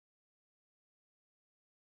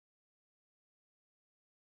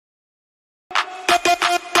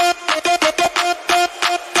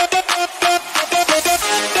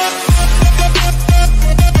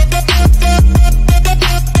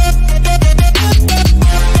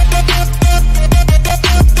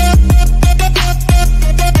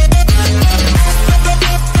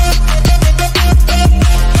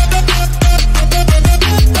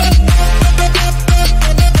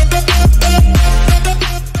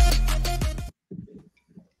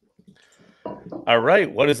All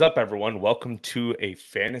right, what is up, everyone? Welcome to a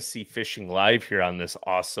Fantasy Fishing Live here on this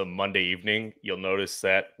awesome Monday evening. You'll notice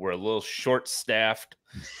that we're a little short-staffed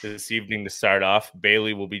this evening to start off.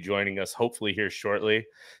 Bailey will be joining us hopefully here shortly.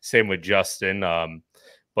 Same with Justin.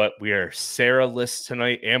 But we are Sarah-less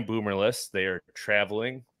tonight and Boomer-less. They are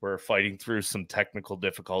traveling. We're fighting through some technical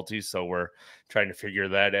difficulties, so we're trying to figure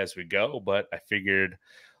that as we go. But I figured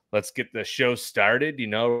let's get the show started.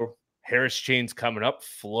 Harris Chain's coming up,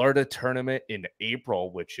 Florida tournament in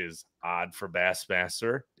April, which is odd for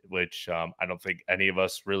Bassmaster, which I don't think any of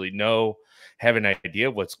us really have an idea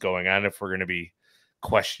of what's going on, if we're going to be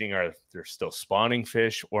questioning are there still spawning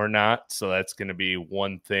fish or not. So that's going to be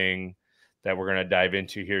one thing that we're going to dive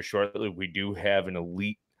into here shortly. We do have an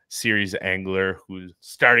Elite Series angler who's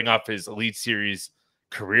starting off his Elite Series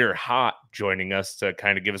career hot joining us to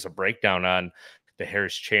kind of give us a breakdown on the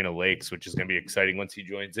Harris Chain of Lakes, which is going to be exciting once he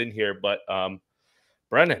joins in here. But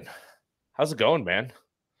Brennan, how's it going, man?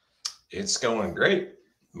 It's going great.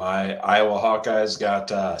 My Iowa Hawkeyes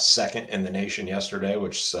got second in the nation yesterday,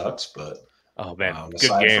 which sucks. But oh man, good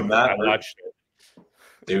aside game. from that, I watched it.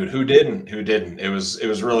 Dude, who didn't? It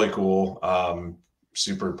was really cool.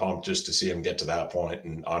 Super pumped just to see him get to that point.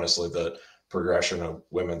 And honestly, the progression of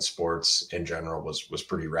women's sports in general was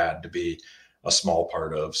pretty rad to be a small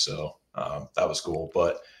part of. So that was cool.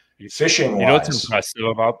 But fishing wise, what's impressive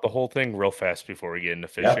about the whole thing, real fast before we get into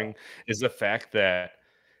fishing, is the fact that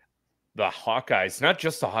the Hawkeyes, not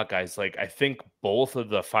just the Hawkeyes, like I think both of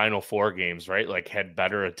the Final Four games, right, like had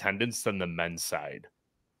better attendance than the men's side,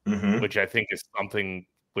 which I think is something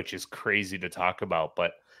which is crazy to talk about.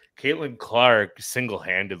 But Caitlin Clark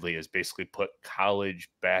single-handedly has basically put college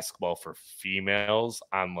basketball for females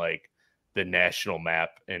on like the national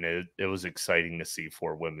map, and it was exciting to see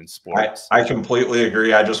for women's sports. I completely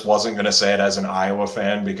agree. I just wasn't going to say it as an Iowa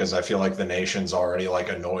fan because I feel like the nation's already like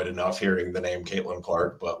annoyed enough hearing the name Caitlin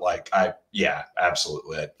Clark. But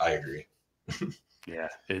absolutely, I agree.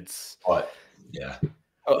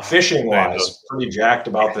 Fishing wise, pretty jacked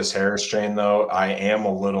about this Harris Chain though. I am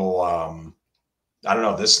a little I don't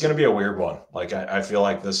know. This is going to be a weird one. Like, I feel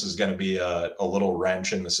like this is going to be a little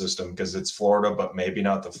wrench in the system because it's Florida, but maybe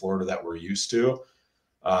not the Florida that we're used to.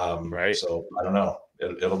 Right. So I don't know.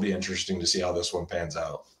 It'll be interesting to see how this one pans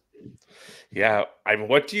out. Yeah. I mean,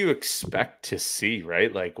 what do you expect to see,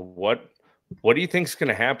 right? Like, what do you think is going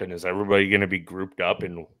to happen? Is everybody going to be grouped up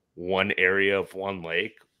in one area of one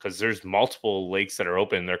lake? Because there's multiple lakes that are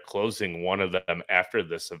open. They're closing one of them after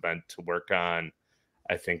this event to work on,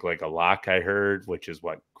 I think, like a lock I heard, which is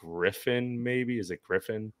what, Griffin, maybe? Is it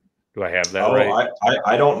Griffin? Do I have that right?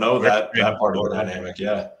 I don't know that part of the dynamic.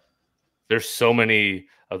 Yeah. There's so many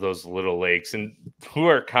of those little lakes, and who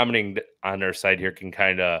are commenting on our side here can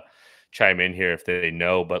kind of chime in here if they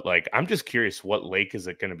know. But like, I'm just curious, what lake is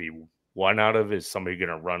it going to be one out of? Is somebody going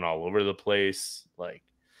to run all over the place? Like,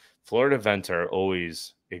 Florida events are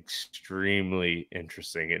always extremely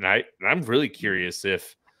interesting. And I'm really curious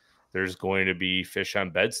if there's going to be fish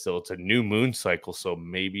on bed still. It's a new moon cycle, so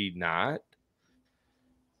maybe not.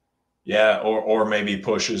 Yeah, or maybe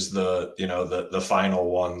pushes the the final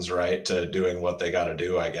ones right to doing what they got to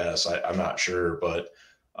do. I guess I'm not sure, but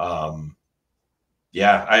I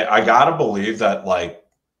gotta believe that like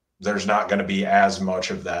there's not going to be as much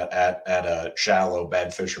of that at a shallow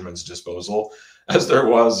bed fisherman's disposal as there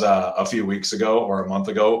was a few weeks ago or a month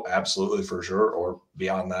ago. Absolutely, for sure, or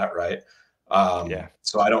beyond that, right?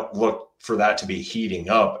 So I don't look for that to be heating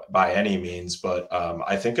up by any means, but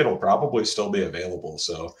I think it'll probably still be available.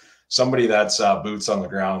 So somebody that's boots on the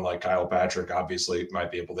ground like Kyle Patrick obviously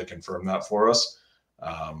might be able to confirm that for us.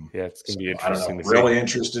 It's going to be interesting. I don't know, really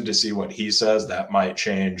interested to see what he says. That might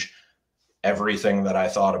change everything that I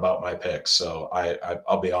thought about my picks. So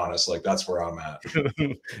I'll be honest, like that's where I'm at.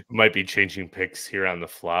 Might be changing picks here on the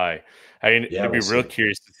fly. I mean, I'd be real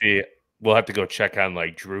curious to see. We'll have to go check on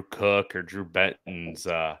like Drew Cook or Drew Benton's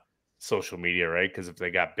social media, right? Because if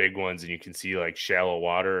they got big ones and you can see like shallow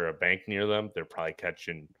water or a bank near them, they're probably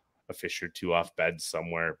catching a fish or two off beds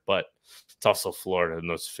somewhere. But it's also Florida, and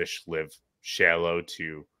those fish live shallow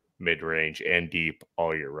to mid-range and deep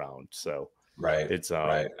all year round. So it's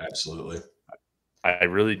right, absolutely. I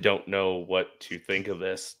really don't know what to think of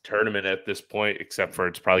this tournament at this point, except for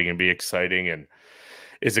it's probably going to be exciting. And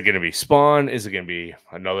is it going to be spawn? Is it going to be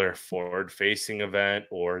another forward-facing event?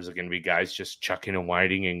 Or is it going to be guys just chucking and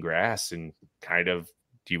whiting in grass? And kind of,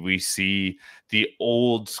 do we see the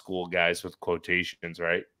old school guys with quotations,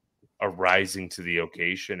 right, arising to the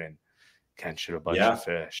occasion and catching a bunch of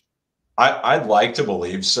fish? I'd like to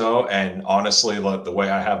believe so. And honestly, look, the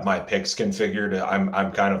way I have my picks configured,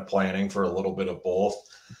 I'm kind of planning for a little bit of both.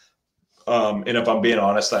 And if I'm being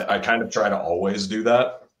honest, I kind of try to always do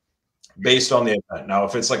that based on the event. Now,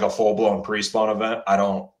 if it's like a full-blown pre-spawn event, I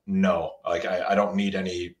don't know. Like I don't need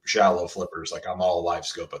any shallow flippers. Like I'm all live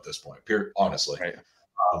scope at this point, honestly. Right.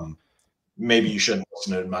 Maybe you shouldn't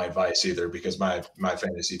listen to my advice either, because my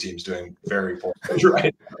fantasy team's doing very poorly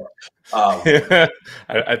right now.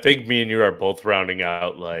 I think me and you are both rounding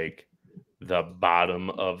out like the bottom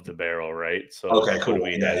of the barrel, right? So okay, cool.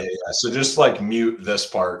 Yeah. So just like mute this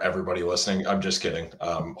part, everybody listening. I'm just kidding.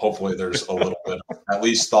 Hopefully there's a little bit of at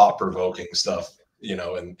least thought-provoking stuff,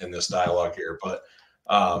 in this dialogue here. But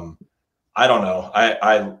I don't know.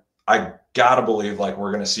 I gotta believe like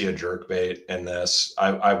we're gonna see a jerk bait in this.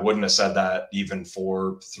 I wouldn't have said that even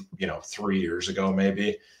 3 years ago,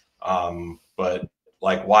 maybe. But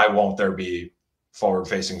like, why won't there be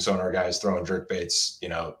forward-facing sonar guys throwing jerk baits,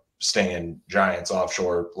 stinging giants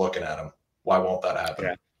offshore, looking at them? Why won't that happen?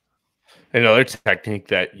 Yeah. Another technique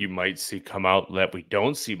that you might see come out that we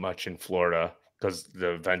don't see much in Florida, because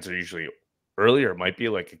the events are usually earlier, might be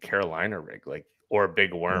like a Carolina rig, or a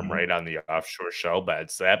big worm right on the offshore shell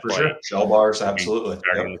beds. That For sure. Shell bars, absolutely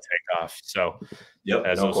starting to take off. So as no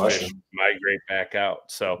those question. fish migrate back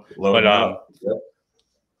out. So Load up.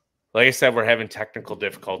 Like I said, we're having technical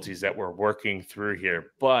difficulties that we're working through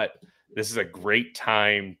here, but this is a great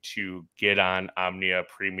time to get on Omnia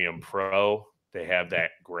Premium Pro. They have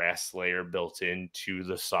that grass layer built into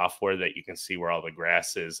the software that you can see where all the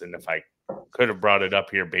grass is. And if I could have brought it up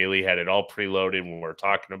here, Bailey had it all preloaded when we were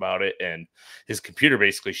talking about it, and his computer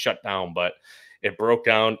basically shut down, but it broke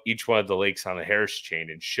down each one of the lakes on the Harris chain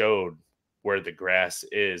and showed where the grass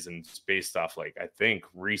is, and it's based off I think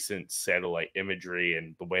recent satellite imagery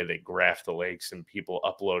and the way they graph the lakes, and people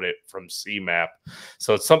upload it from CMAP.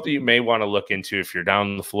 So it's something you may want to look into if you're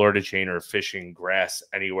down the Florida chain or fishing grass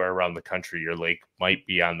anywhere around the country. Your lake might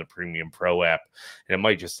be on the Premium Pro app, and it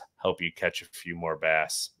might just help you catch a few more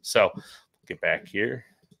bass. So get back here.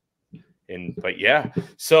 But yeah,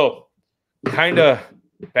 so kind of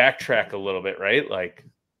backtrack a little bit, right? Like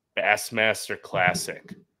Bassmaster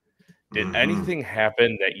Classic. Did anything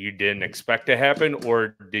happen that you didn't expect to happen,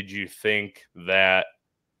 or did you think that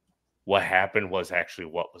what happened was actually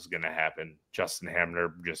what was going to happen? Justin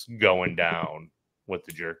Hamner just going down with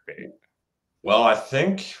the jerkbait. Well, I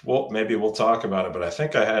think, maybe we'll talk about it, but I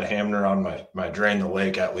think I had Hamner on my Drain the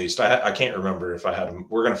Lake at least. I can't remember if I had him.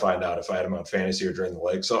 We're going to find out if I had him on Fantasy or Drain the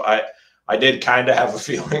Lake. So I did kind of have a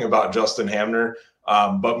feeling about Justin Hamner,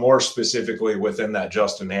 but more specifically within that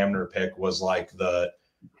Justin Hamner pick was like the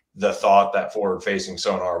thought that forward-facing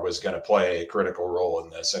sonar was going to play a critical role in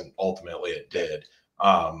this, and ultimately it did.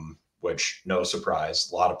 Which, no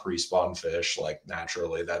surprise, a lot of pre-spawn fish, like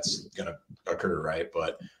naturally that's going to occur, right?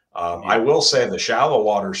 But I will say the shallow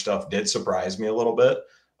water stuff did surprise me a little bit.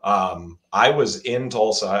 I was in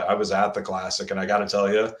Tulsa. I was at the Classic, and I got to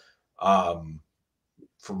tell you,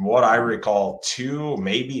 from what I recall, two of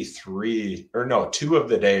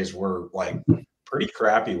the days were like pretty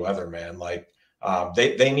crappy weather, man. Like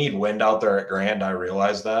they need wind out there at Grand. I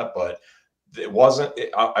realize that, but it wasn't.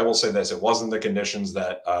 I will say this: it wasn't the conditions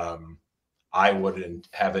that I wouldn't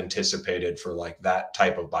have anticipated for like that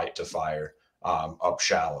type of bite to fire up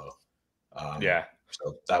shallow.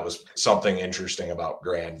 So that was something interesting about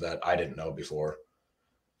Grand that I didn't know before.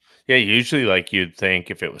 Yeah, usually like you'd think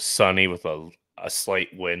if it was sunny with a slight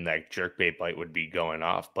wind, that jerkbait bite would be going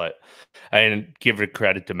off. But I didn't give it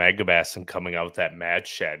credit to Megabass and coming out with that Mad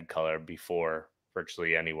Shad color before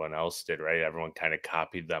virtually anyone else did, right? Everyone kind of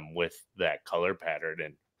copied them with that color pattern,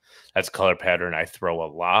 and that's a color pattern I throw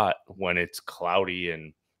a lot when it's cloudy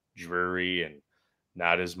and dreary and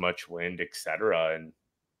not as much wind, etc. And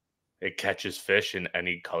it catches fish in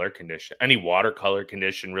any color condition, any watercolor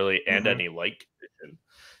condition, really, and any light condition.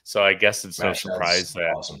 So I guess it's no surprise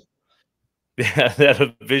that awesome. that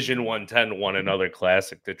a Vision 110 won another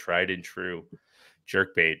Classic, the tried and true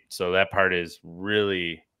jerkbait. So that part is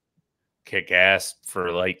really kick ass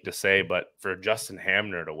for like to say, but for Justin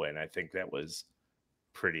Hamner to win, I think that was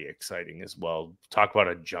pretty exciting as well. Talk about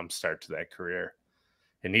a jump start to that career.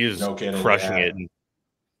 And he was crushing it. And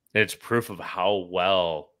it's proof of how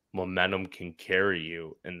well momentum can carry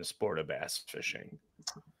you in the sport of bass fishing.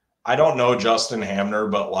 I don't know Justin Hamner,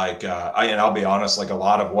 but like I'll be honest, like a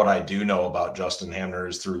lot of what I do know about Justin Hamner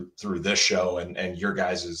is through this show and your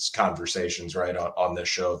guys' conversations right on this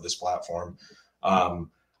show, this platform.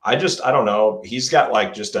 I don't know. He's got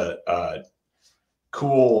like just a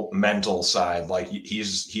cool mental side. Like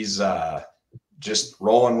he's just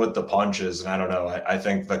rolling with the punches. And I don't know. I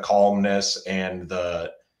think the calmness and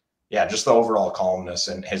just the overall calmness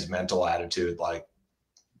and his mental attitude, like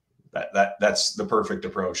that's the perfect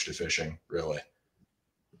approach to fishing, really.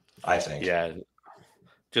 I think. Yeah,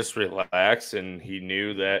 just relax, and he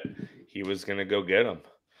knew that he was going to go get him.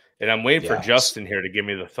 And I'm waiting for Yeah. Justin here to give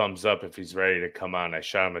me the thumbs up if he's ready to come on. I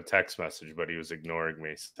shot him a text message, but he was ignoring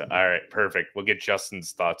me. So, all right, perfect. We'll get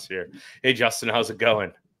Justin's thoughts here. Hey, Justin, how's it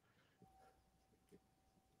going?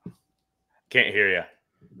 Can't hear you.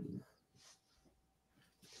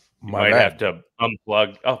 You might have to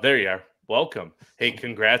unplug. Oh, there you are. Welcome. Hey,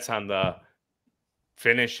 congrats on the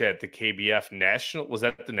finish at the KBF National. Was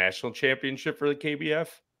that the national championship for the KBF?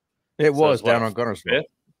 It So was what, down on Gunnersville. fifth?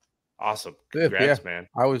 Awesome. Fifth, Congrats, man.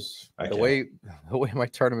 I was the way my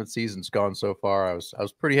tournament season's gone so far. I was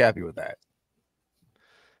pretty happy with that.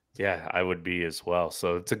 Yeah, I would be as well.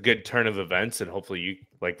 So it's a good turn of events, and hopefully you,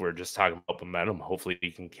 like we're just talking about momentum, hopefully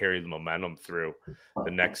you can carry the momentum through the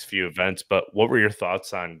next few events. But what were your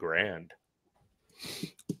thoughts on Grand?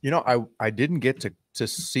 You know, I didn't get to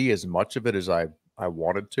see as much of it as I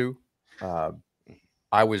wanted to.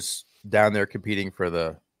 I was down there competing for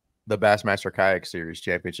the Bassmaster Kayak Series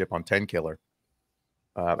championship on 10 Killer.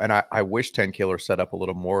 And I wish 10 Killer set up a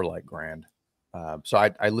little more like Grand. So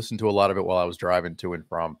I listened to a lot of it while I was driving to and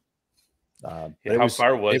from. How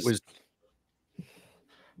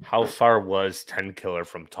far was 10 Killer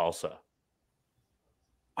from Tulsa?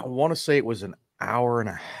 I want to say it was an hour and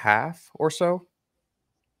a half or so.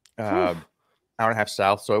 Hour and a half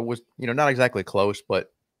south. So it was, not exactly close,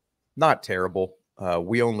 but not terrible.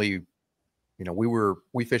 We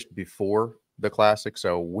fished before the Classic.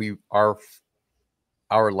 So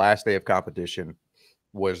our last day of competition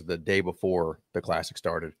was the day before the Classic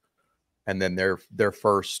started. And then their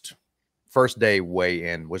first day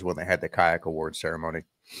weigh-in was when they had the kayak award ceremony.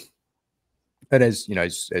 And as you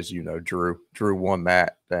know, Drew won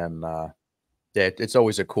that. And it's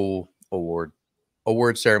always a cool award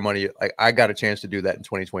ceremony. I got a chance to do that in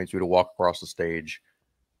 2022 to walk across the stage.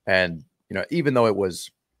 And, even though it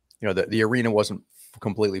was, the arena wasn't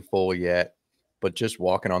completely full yet, but just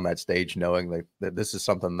walking on that stage, knowing that this is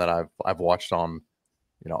something that I've watched on,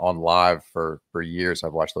 on live for years.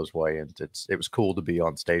 I've watched those weigh-ins. It was cool to be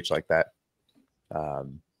on stage like that.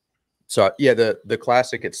 So yeah, the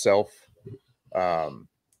Classic itself, I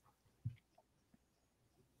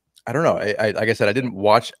don't know. Like I said, I didn't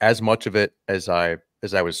watch as much of it as I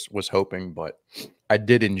was hoping, but I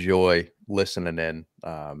did enjoy listening in.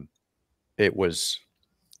 It was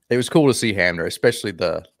cool to see Hamner, especially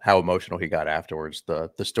how emotional he got afterwards, the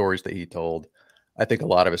stories that he told. I think a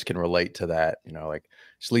lot of us can relate to that, like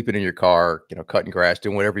sleeping in your car, cutting grass,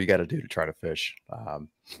 doing whatever you got to do to try to fish.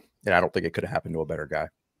 And I don't think it could have happened to a better guy.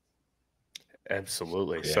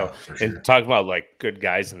 Absolutely. Yeah, so, and talking about like good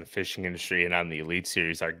guys in the fishing industry and on the Elite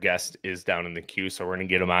Series, our guest is down in the queue, so we're going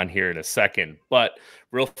to get him on here in a second. But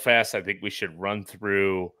real fast, I think we should run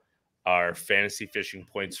through our fantasy fishing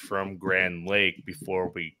points from Grand Lake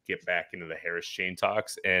before we get back into the Harris Chain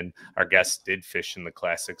Talks. And our guest did fish in the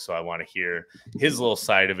Classic, so I want to hear his little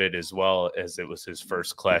side of it, as well as it was his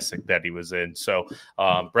first Classic that he was in. So,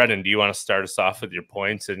 Brennan, do you want to start us off with your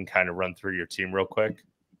points and kind of run through your team real quick?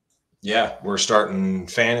 Yeah, we're starting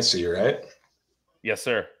fantasy, right? Yes,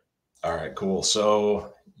 sir. All right, cool.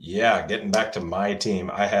 So, yeah, getting back to my team,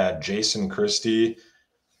 I had Jason Christie,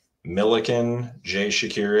 Milliken, Jay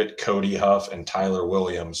Shakirat, Cody Huff, and Tyler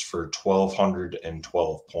Williams for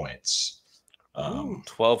 1,212 points.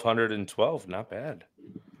 1,212, not bad.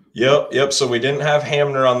 Yep. So we didn't have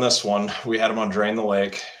Hamner on this one. We had him on Drain the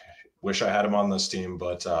Lake. Wish I had him on this team,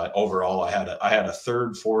 but overall, I had a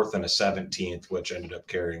third, fourth, and a 17th, which ended up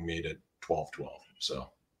carrying me to 12-12. So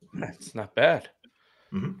that's not bad.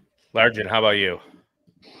 Largen, how about you?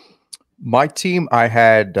 My team, I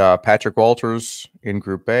had Patrick Walters in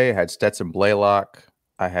Group A. I had Stetson Blaylock.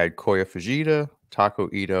 I had Koya Fujita, Taco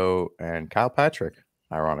Ito, and Kyle Patrick,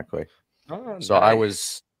 ironically. Oh, so nice. I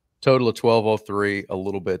was total of 1,203, a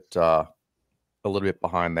little bit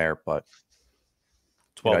behind there, but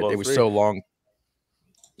it was so long.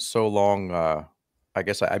 I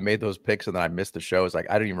guess I made those picks and then I missed the show. It's like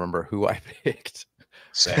I don't even remember who I picked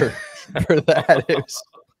for that.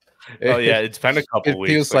 It's been a couple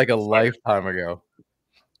weeks. It feels like a lifetime ago.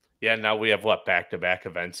 Yeah, now we have back-to-back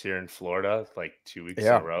events here in Florida, like 2 weeks in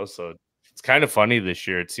a row. So it's kind of funny this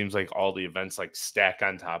year. It seems like all the events stack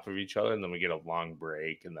on top of each other, and then we get a long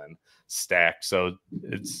break and then stack. So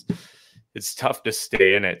it's tough to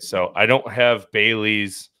stay in it. So I don't have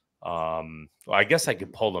Bailey's. I guess I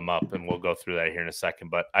could pull them up and we'll go through that here in a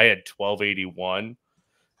second. But I had 1,281,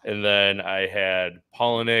 and then I had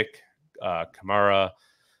Polinick, Kamara,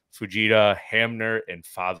 Fujita, Hamner, and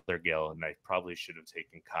Fothergill. And I probably should have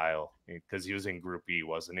taken Kyle because he was in Group E,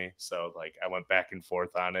 wasn't he? So I went back and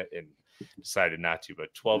forth on it, and decided not to. But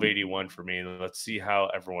 1281 for me. And let's see how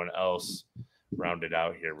everyone else rounded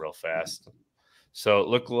out here real fast. So it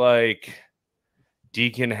looked like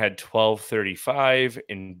Deakin had 1235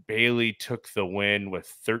 and Bailey took the win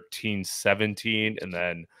with 1317, and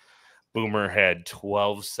then Boomer had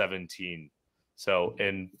 1217. So,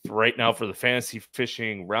 and right now for the fantasy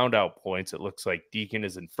fishing roundout points, it looks like Deakin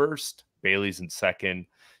is in first, Bailey's in second.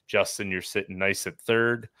 Justin, you're sitting nice at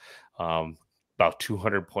third, about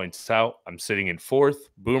 200 points out. I'm sitting in fourth,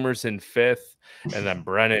 Boomer's in fifth, and then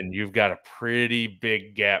Brennan, you've got a pretty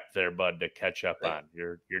big gap there, bud, to catch up on.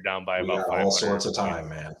 You're down by about 500. All sorts of time,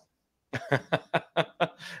 man. And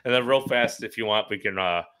then real fast, if you want, we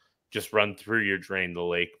can just run through your Drain the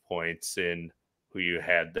Lake points and who you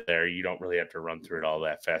had there. You don't really have to run through it all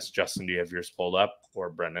that fast. Justin, do you have yours pulled up, or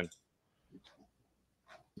Brennan?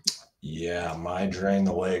 Yeah, my Drain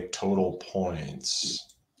the Lake total points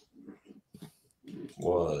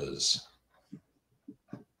was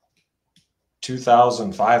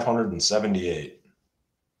 2,578.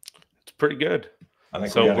 It's pretty good. I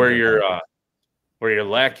think so. Where you're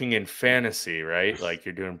lacking in fantasy, right? Like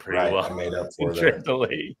you're doing pretty well. I made up for Drain the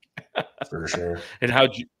Lake for sure. And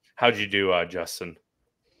how'd you do, Justin?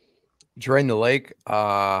 Drain the Lake.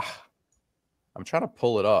 I'm trying to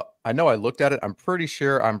pull it up. I know I looked at it. I'm pretty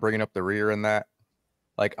sure I'm bringing up the rear in that.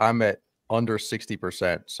 Like I'm at under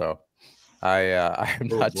 60%. So I'm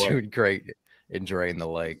not doing great in Drain the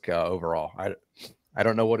Lake overall. I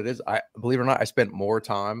don't know what it is. I believe it or not, I spent more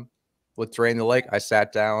time with Drain the Lake. I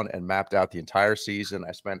sat down and mapped out the entire season.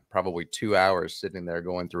 I spent probably 2 hours sitting there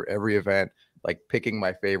going through every event, like picking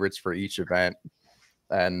my favorites for each event.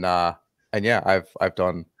 And yeah, I've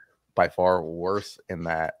done by far worse in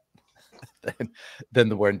that than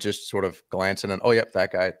the one just sort of glancing and yep,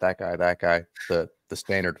 that guy, the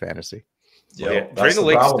standard fantasy. Yeah, Drain the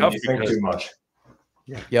Lake's tough. You think too much.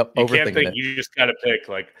 Yep. You can't think. You just got to pick.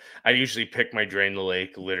 Like I usually pick my Drain the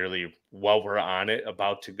Lake literally while we're on it,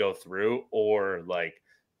 about to go through, or like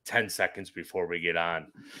 10 seconds before we get on.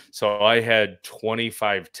 So I had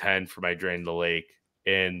 25-10 for my Drain the Lake,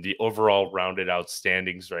 and the overall rounded out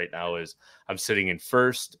standings right now is I'm sitting in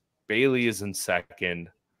first. Bailey is in second.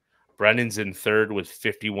 Brennan's in third with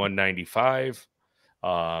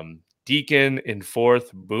 51.95. Deakin in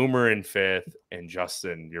fourth, Boomer in fifth, and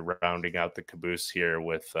Justin, you're rounding out the caboose here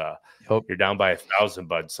with you're down by 1,000,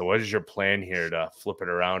 bud. So what is your plan here to flip it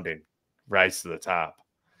around and rise to the top?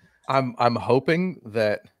 I'm hoping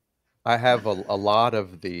that I have a lot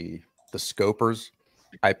of the scopers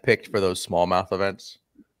I picked for those smallmouth events.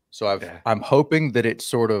 So I'm hoping that it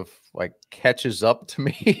sort of like catches up to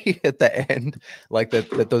me at the end, like that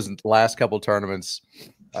those last couple tournaments,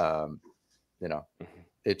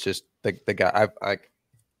 it's just the guy I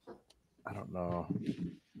don't know,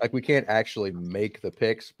 like we can't actually make the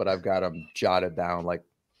picks, but I've got them jotted down. Like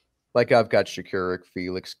I've got Shakurik,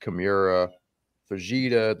 Felix, Kimura,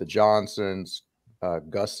 Fajita, the Johnsons,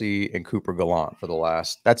 Gussie, and Cooper Gallant for the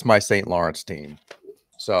last. That's my St. Lawrence team.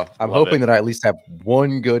 So I'm hoping that I at least have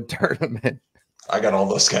one good tournament. I got all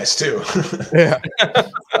those guys too. Yeah.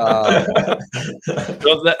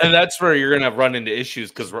 And that's where you're going to run into issues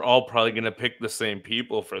because we're all probably going to pick the same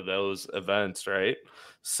people for those events, right?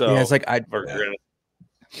 So yeah, it's like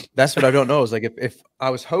that's what I don't know. Is like if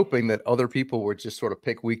I was hoping that other people would just sort of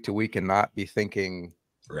pick week to week and not be thinking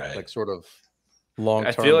like sort of long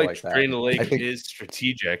term. I feel like Drain the Lake is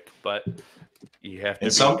strategic, but you have to.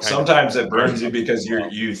 And sometimes it burns you because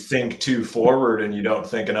you think too forward and you don't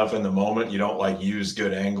think enough in the moment. You don't like use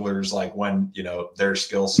good anglers like when their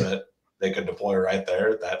skill set they could deploy right there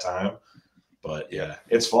at that time. But yeah,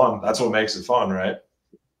 it's fun. That's what makes it fun, right?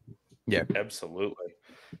 Yeah, absolutely.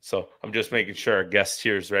 So I'm just making sure our guest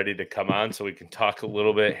here is ready to come on so we can talk a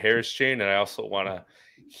little bit Harris Chain, and I also want to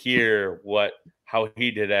hear how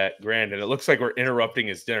he did at Grand. And it looks like we're interrupting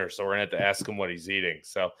his dinner, so we're gonna have to ask him what he's eating.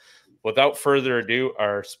 So without further ado,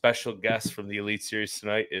 our special guest from the Elite Series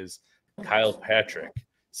tonight is Kyle Patrick.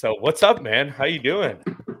 So what's up, man? How you doing?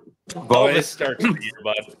 Boys, this starts for you,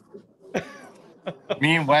 bud.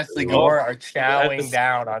 Me and Wesley Gore are chowing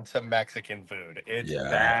down on some Mexican food. It's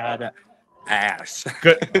bad ass.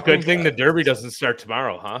 Good thing the Derby doesn't start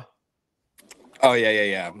tomorrow, huh? Oh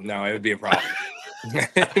yeah. No, it would be a problem.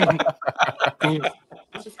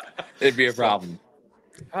 It'd be a problem.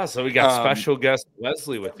 Oh, so we got special guest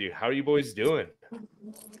Wesley with you. How are you boys doing?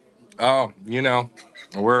 Oh,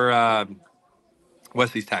 we're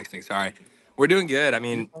Wesley's texting. Sorry, we're doing good. I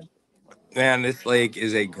mean, man, this lake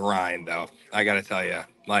is a grind, though. I gotta tell you,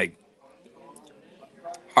 like,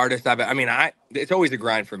 hardest it's always a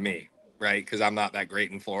grind for me, right? Because I'm not that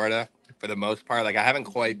great in Florida for the most part. Like, I haven't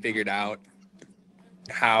quite figured out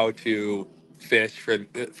how to fish.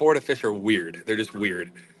 Florida fish are weird. They're just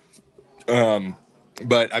weird.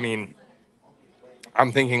 But I mean,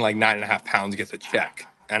 I'm thinking like 9.5 pounds gets a check.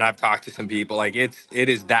 And I've talked to some people, like it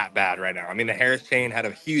is that bad right now. I mean, the Harris chain had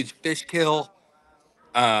a huge fish kill.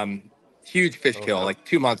 Huge fish kill like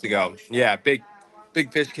 2 months ago. Yeah, big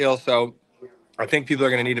fish kill. So I think people are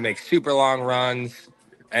going to need to make super long runs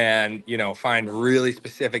and, find really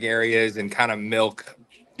specific areas and kind of milk.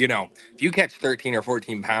 If you catch 13 or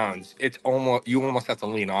 14 pounds, you almost have to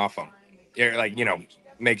lean off them. You're like,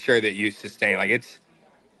 make sure that you sustain.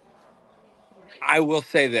 I will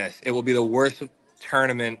say this, it will be the worst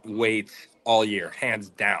tournament weights all year, hands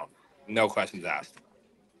down. No questions asked.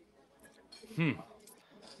 Are you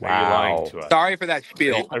lying to us? Sorry for that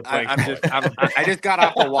spiel. I just got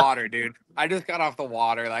off the water, dude. I just got off the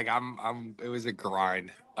water. Like it was a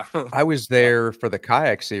grind. I was there for the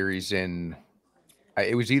kayak series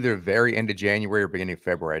it was either very end of January or beginning of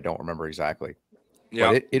February. I don't remember exactly.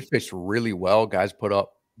 Yeah. But it fished really well. Guys put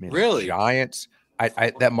up really giants.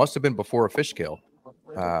 That must have been before a fish kill.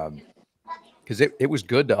 Because it was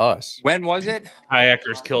good to us. When was it?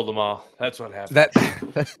 Kayakers killed them all. That's what happened.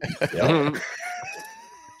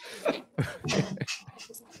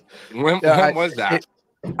 When was that?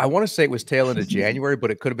 I want to say it was tail end of January, but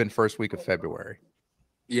it could have been first week of February.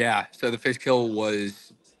 Yeah. So the fish kill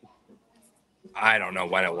was, I don't know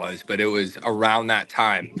when it was, but it was around that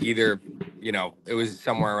time. Either, it was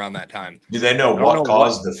somewhere around that time. Do they know what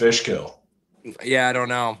caused the fish kill? Yeah, I don't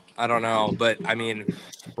know. But I mean,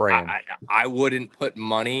 I wouldn't put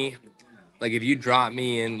money. Like if you drop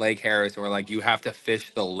me in Lake Harris or like you have to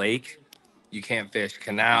fish the lake, you can't fish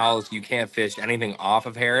canals, you can't fish anything off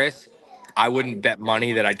of Harris. I wouldn't bet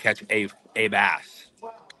money that I'd catch a bass.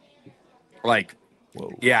 Like,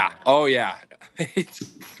 whoa. Yeah. Oh yeah. It's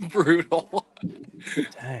brutal.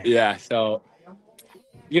 Dang. Yeah. So,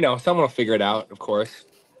 someone will figure it out, of course.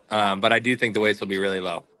 But I do think the weights will be really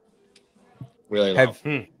low. Really low.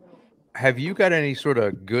 Have you got any sort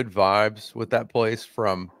of good vibes with that place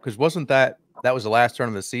because wasn't that was the last turn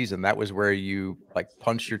of the season? That was where you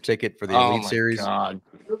punched your ticket for the Elite Series? Oh my God.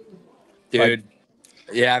 Dude.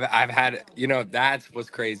 Yeah, I've had, that's what's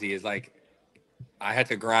crazy is I had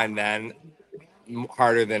to grind then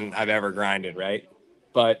harder than I've ever grinded, right?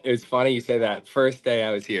 But it's funny you say that. First day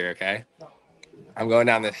I was here, okay? I'm going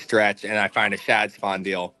down this stretch and I find a shad spawn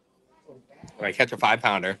deal. I catch a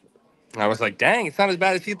 5-pounder. And I was like, dang, it's not as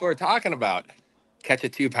bad as people are talking about. Catch a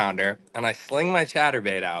 2-pounder and I sling my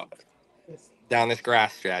chatterbait out down this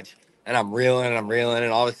grass stretch and I'm reeling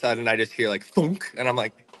and all of a sudden I just hear thunk and I'm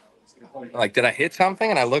like, did I hit something?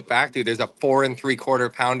 And I look back, dude, there's a 4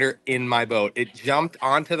 3/4 pounder in my boat. It jumped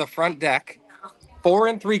onto the front deck, 4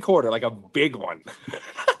 3/4, like a big one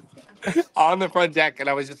on the front deck. And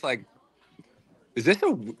I was just like, is this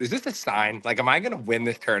a sign? Am I going to win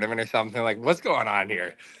this tournament or something? What's going on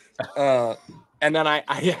here? And then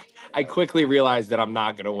I quickly realized that I'm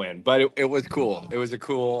not going to win, but it was cool. It was a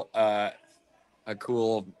cool,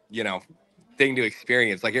 thing to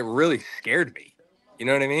experience. It really scared me. You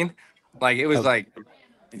know what I mean? It was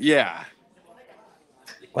yeah.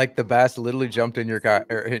 The bass literally jumped in your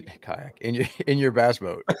kayak in your bass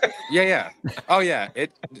boat. Yeah. Oh yeah.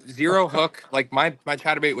 It zero hook. My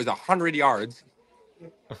chatterbait was 100 yards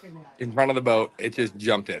in front of the boat. It just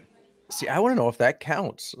jumped in. See, I want to know if that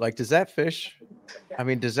counts. Does that fish? I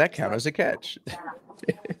mean, does that count as a catch? In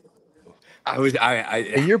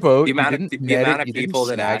your boat. The amount of people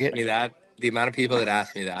that asked me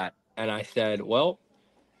that, and I said, well,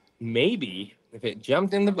 maybe if it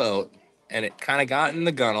jumped in the boat and it kind of got in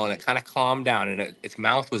the gunnel and it kind of calmed down and its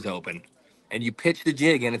mouth was open and you pitch the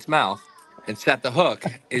jig in its mouth and set the hook,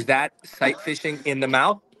 is that sight fishing in the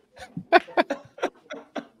mouth? I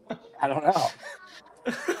don't know.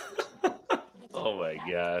 Oh my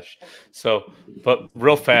gosh. So, but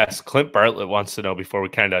real fast, Clint Bartlett wants to know before we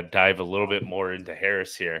kind of dive a little bit more into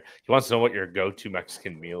Harris here. He wants to know what your go-to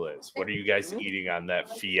Mexican meal is. What are you guys eating on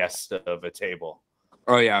that fiesta of a table?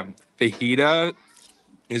 Oh yeah, fajita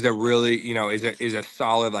is a really, is a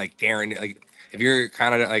solid guarantee. If you're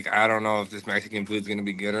kind of I don't know if this Mexican food's gonna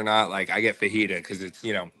be good or not. I get fajita because it's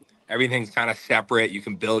everything's kind of separate. You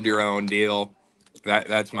can build your own deal.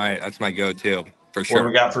 That's my go-to for sure. What do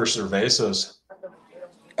we got for cervezas?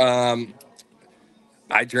 I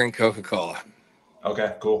drink Coca-Cola.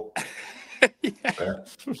 Okay, cool. Fair.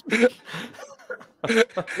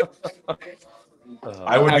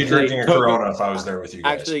 I would be drinking a Corona if I was there with you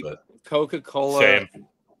guys. Actually, but. Coca-Cola. Same.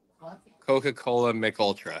 Coca-Cola Mick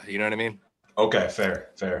Ultra. You know what I mean? Okay, fair.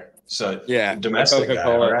 So yeah, domestic guy,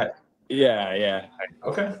 all right. Yeah.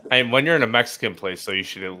 Okay. And when you're in a Mexican place, so you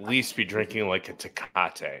should at least be drinking like a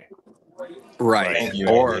Tecate. Right. Thank you,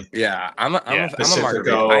 Or Andy. I'm a margarita.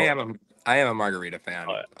 Pacifico. I am a margarita fan.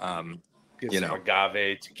 Get You some know.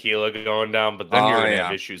 agave tequila going down, but then you're Oh gonna yeah.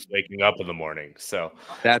 have issues waking up in the morning. So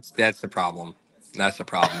That's the problem. That's the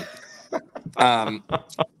problem.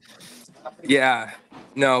 Yeah.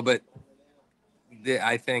 No, but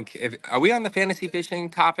I think are we on the fantasy fishing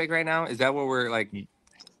topic right now? Is that what we're like?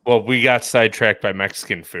 well, we got sidetracked by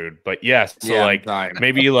Mexican food, but yes. So Yeah, like I'm sorry.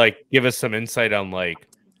 maybe like give us some insight on like,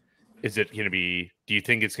 is it gonna be? Do you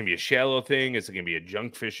think it's gonna be a shallow thing? Is it gonna be a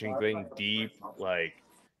junk fishing thing, deep? Like,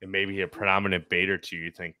 and maybe a predominant bait or two? You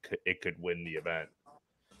think it could win the event?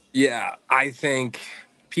 Yeah, I think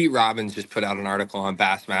Pete Robbins just put out an article on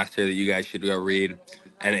Bassmaster that you guys should go read,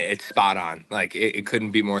 and it's spot on. Like it couldn't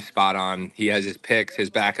be more spot on. He has his picks, his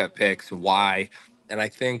backup picks, why, and I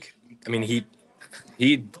think, I mean, he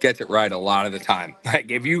gets it right a lot of the time. Like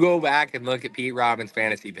if you go back and look at Pete Robbins'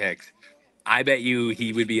 fantasy picks, I bet you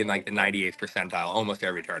he would be in like the 98th percentile almost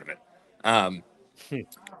every tournament. Um,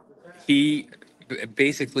 he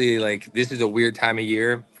basically, like, this is a weird time of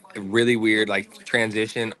year, a really weird like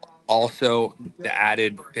transition. Also, the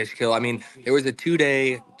added fish kill. I mean, there was a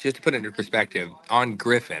 2-day, just to put it into perspective, on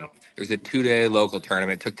Griffin. There was a 2-day local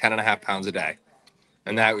tournament. It took 10.5 pounds a day,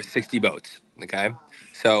 and that was 60 boats. Okay,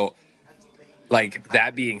 so like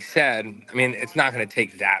that being said, I mean, it's not going to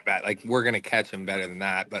take that bad. Like we're going to catch them better than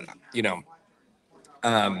that, but you know,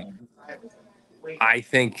 I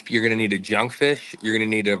think you're going to need a junk fish. You're going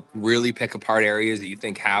to need to really pick apart areas that you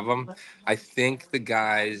think have them. I think the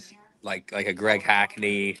guys like a Greg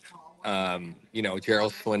Hackney, you know,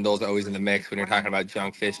 Gerald Swindle's always in the mix when you're talking about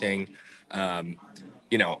junk fishing.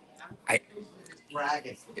 You know, I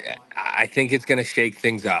I think it's going to shake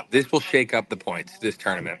things up. This will shake up the points this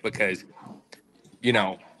tournament because you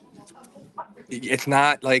know it's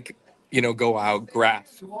not like, you know, go out, graph,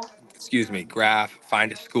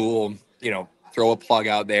 find a school, you know, throw a plug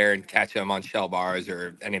out there and catch them on shell bars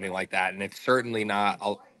or anything like that. And it's certainly not,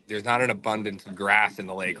 there's not an abundance of grass in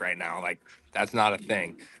the lake right now. Like that's not a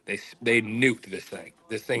thing. They nuked this thing.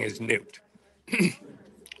 This thing is nuked.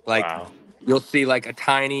 Like Wow. you'll see like a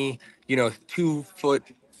tiny, you know, 2 foot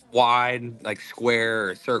wide, like square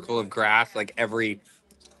or circle of grass, like I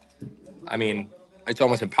mean, it's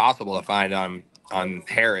almost impossible to find on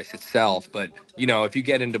Harris itself. But you know, if you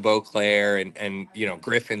get into Beauclair and you know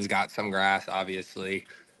Griffin's got some grass, obviously,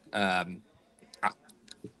 um,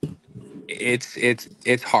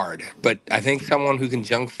 it's hard. But I think someone who can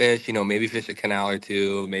junk fish, you know, maybe fish a canal or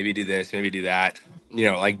two, maybe do this, maybe do that, you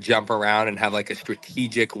know, like jump around and have like a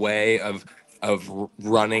strategic way of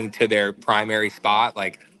running to their primary spot,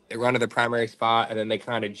 like. They run to the primary spot and then they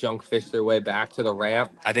kind of junk fish their way back to the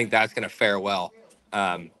ramp. I think that's going to fare well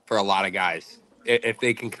for a lot of guys if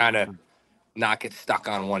they can kind of not get stuck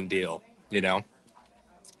on one deal, you know?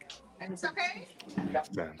 Makes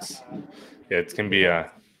sense. Yeah, it's gonna be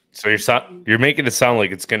a. So you're making it sound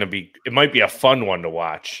like it's gonna be. It might be a fun one to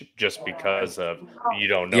watch just because of you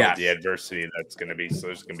don't know the Yes. adversity that's gonna be. So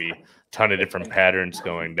there's gonna be a ton of different patterns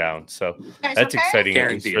going down. So that's exciting,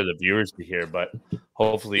 at least for the viewers to hear. But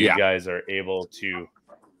hopefully, you guys are able to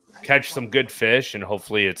catch some good fish, and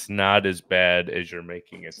hopefully, it's not as bad as you're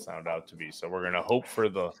making it sound out to be. So we're gonna hope for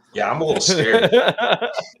the. Yeah, I'm a little scared.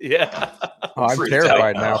 Yeah. Oh, I'm Freaked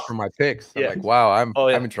terrified out now now. for my picks. I'm Yeah. like, wow, I'm Oh,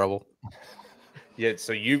 yeah. I'm in trouble. Yeah,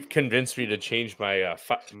 so you've convinced me to change my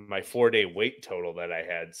my 4-day weight total that I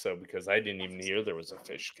had. So because I didn't even hear there was a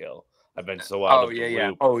fish kill, I've been so out of the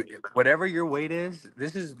loop. Oh, whatever your weight is,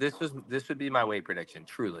 this would be my weight prediction.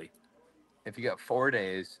 Truly, if you got 4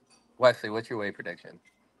 days, Wesley, what's your weight prediction?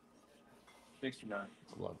 69.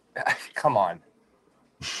 Come on.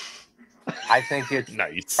 I think it's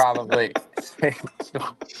Nice. probably.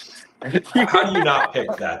 How do you not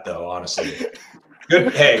pick that though? Honestly,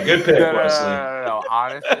 good pick, Wesley. No.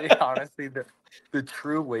 Honestly, the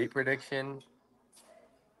true weight prediction,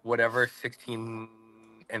 whatever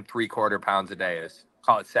 16.75 pounds a day is,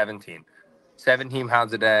 call it 17. 17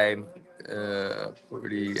 pounds a day.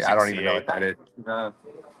 40, I don't even know what that is.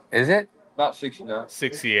 Is it? Not 69.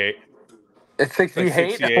 68. It's Like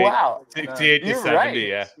 68? 68. Wow. 68 to You're 70, right.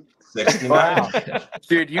 yeah. 69. Wow.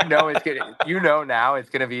 Dude, you know now it's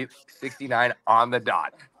gonna be 69 on the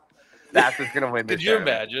dot. That's what's gonna win this Could you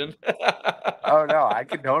tournament. imagine? Oh no, I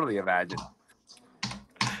can totally imagine.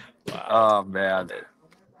 Wow. Oh man.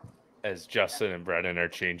 As Justin and Brennan are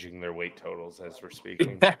changing their weight totals as we're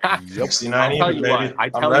speaking. 69 I'll tell even, you baby. what. I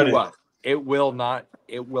I'm tell ready. you what. It will not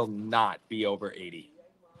be over 80.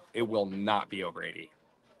 It will not be over 80.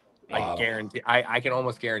 Wow. I guarantee. I can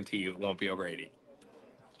almost guarantee you it won't be over 80.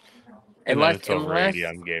 And then it's over 80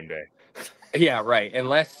 on game day. Yeah, right.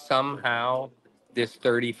 Unless somehow this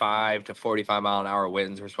 35 to 45 mile an hour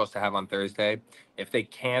winds we're supposed to have on Thursday, if they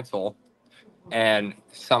cancel and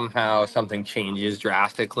somehow something changes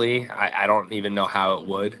drastically, I don't even know how it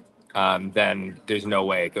would, then there's no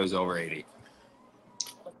way it goes over 80.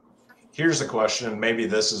 Here's a question. Maybe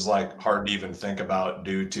this is like hard to even think about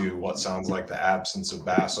due to what sounds like the absence of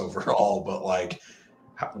bass overall, but like,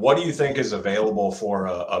 what do you think is available for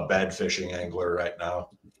a bed fishing angler right now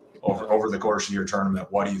over the course of your tournament?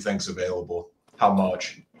 What do you think's available? How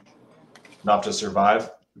much? Enough to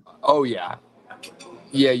survive? Oh yeah.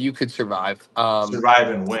 Yeah, you could survive. Survive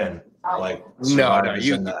and win. Like survive is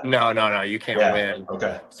in that. No, you can't win.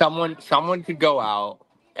 Okay. Someone could go out,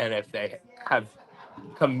 and if they have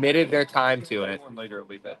committed their time to it, later will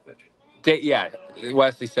be bed fish. Yeah,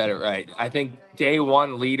 Wesley said it right. I think day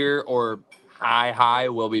one leader or high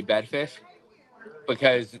will be bedfish,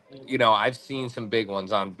 because I've seen some big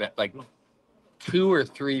ones on bed, like 2 or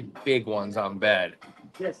 3 big ones on bed,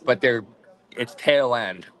 but it's tail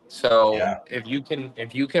end. So Yeah. if you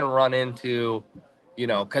can run into,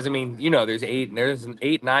 because there's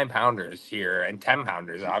 8, 9 pounders here and 10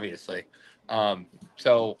 pounders, obviously.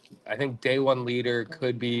 So I think day one leader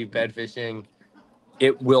could be bed fishing.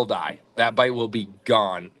 It will die. That bite will be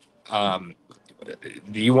gone.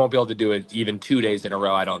 You won't be able to do it even 2 days in a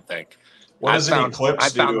row, I don't think. What does an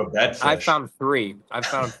eclipse do to a bed fish? I've found 3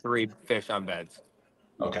 fish on beds.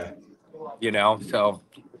 Okay. So,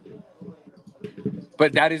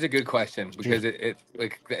 but that is a good question, because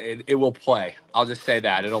it will play. I'll just say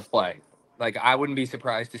that it'll play. Like, I wouldn't be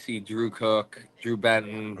surprised to see Drew Cook, Drew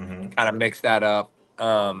Benton kind of mix that up.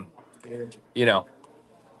 All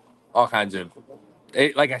kinds of.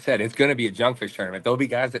 Like I said, it's going to be a junkfish tournament. There'll be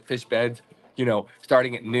guys that fish beds,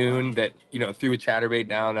 starting at noon, that threw a chatterbait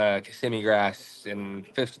down Kissimmee grass and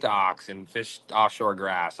fish stocks and fish offshore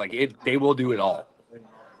grass. Like they will do it all.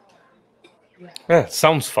 Yeah,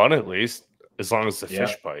 sounds fun, at least, as long as the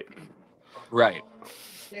fish bite. Right.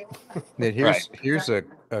 Here's a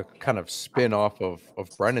kind of spin off of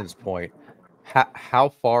Brennan's point. How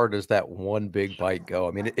far does that one big bite go?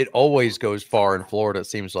 I mean, it always goes far in Florida, it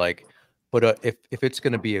seems like. But if it's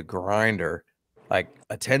going to be a grinder, like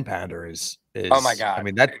a 10-pounder is oh my God. I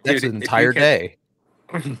mean, that's an entire day.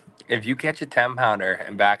 If you catch a 10-pounder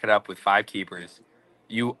and back it up with 5 keepers,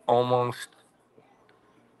 you almost,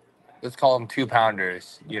 let's call them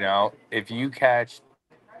 2-pounders. If you catch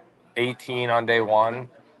 18 on day one,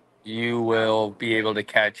 you will be able to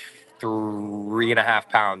catch 3.5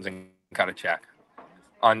 pounds and cut a check.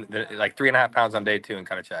 On 3.5 pounds on day 2 and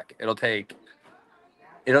cut a check. It'll take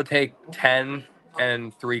 10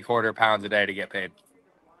 3/4 pounds a day to get paid.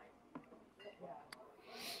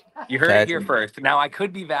 You heard it here first. Now, I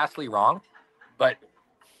could be vastly wrong, but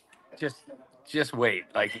just wait.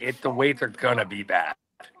 The weights are gonna be bad.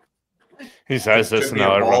 He says this, and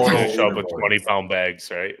now everyone's going to show up with 20-pound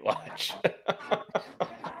bags, right? Watch.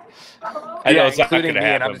 I know it's not going to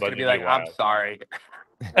happen, but be like, I'm sorry.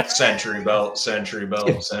 Century belt.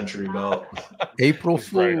 April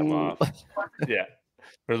Fool. Write them off. Yeah,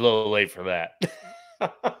 we're a little late for that.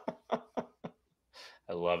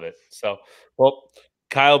 I love it. So, well,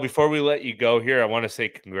 Kyle, before we let you go here, I want to say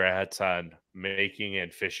congrats on making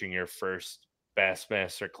and fishing your first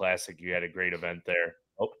Bassmaster Classic. You had a great event there.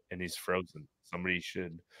 Oh, and he's frozen. Somebody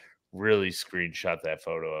should really screenshot that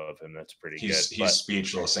photo of him. That's pretty good. He's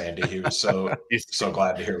speechless, Andy. He was so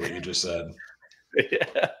glad to hear what you just said.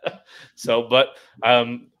 Yeah. So, but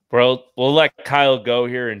we'll let Kyle go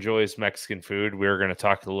here, enjoy his Mexican food. We're going to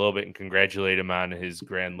talk a little bit and congratulate him on his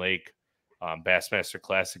Grand Lake Bassmaster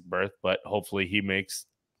Classic berth, but hopefully he makes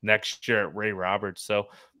next year at Ray Roberts. So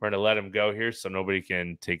we're going to let him go here so nobody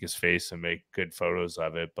can take his face and make good photos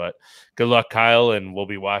of it. But good luck, Kyle, and we'll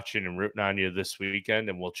be watching and rooting on you this weekend,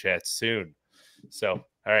 and we'll chat soon. So,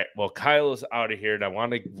 all right. Well, Kyle is out of here, and I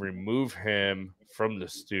want to remove him from the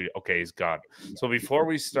studio. Okay, he's gone. So before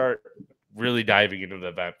we start really diving into the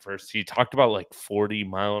event, first, he talked about like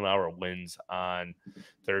 40-mile-an-hour winds on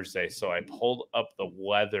Thursday. So I pulled up the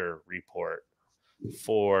weather report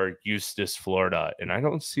for Eustis, Florida, and I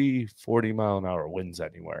don't see 40-mile-an-hour winds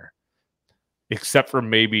anywhere, except for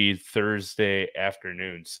maybe Thursday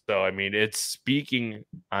afternoon. So, I mean, it's speaking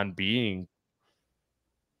on being,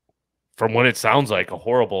 from what it sounds like, a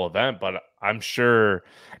horrible event, but I'm sure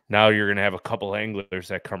now you're going to have a couple anglers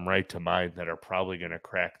that come right to mind that are probably going to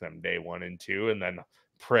crack them day 1 and 2, and then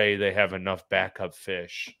pray they have enough backup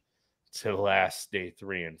fish to last day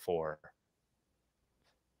 3 and 4.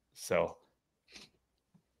 So,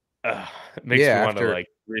 It makes Yeah, me want to after like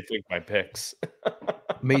rethink my picks.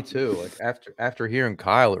 me too. Like after hearing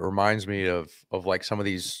Kyle, it reminds me of like some of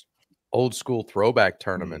these old school throwback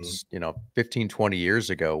tournaments, 15, 20 years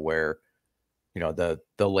ago, where the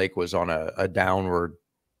lake was on a downward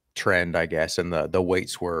trend, I guess, and the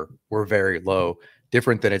weights were very low,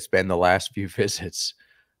 different than it's been the last few visits.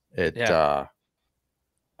 Like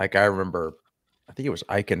I remember, I think it was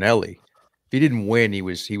Iconelli. If he didn't win, he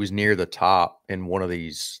was near the top in one of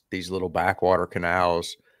these little backwater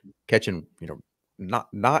canals, catching,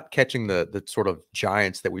 not catching the sort of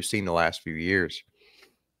giants that we've seen the last few years.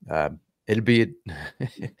 It'd be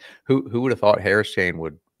who would have thought Harris Chain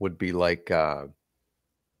would be like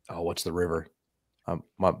what's the river?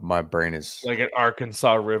 My brain is Like an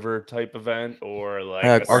Arkansas River type event, or like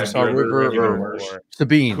a Arkansas Sabine River even or worse. or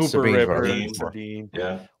Sabine's Cooper what I was River, looking for. Sabine,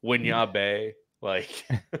 Yeah. Winyah Bay. Like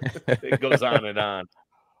it goes on and on.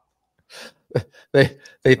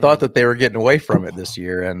 They thought that they were getting away from it this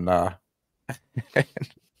year, and Yeah,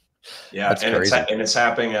 that's and crazy. it's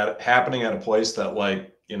happening at a place that,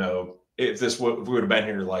 like, if we would have been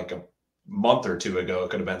here like a month or two ago, it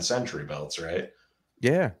could have been Century Belts, right?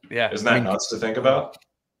 Yeah. Isn't that nuts to think about?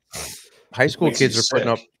 High school Makes you kids are putting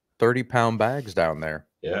up sick. 30-pound bags down there.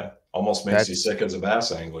 Yeah, almost makes you sick as a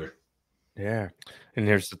bass angler. Yeah. And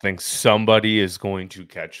here's the thing, somebody is going to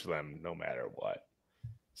catch them no matter what.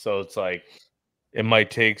 So it's like it might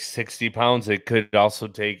take 60 pounds. It could also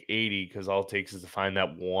take 80, because all it takes is to find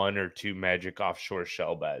that 1 or 2 magic offshore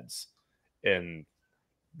shell beds, and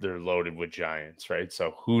they're loaded with giants, right?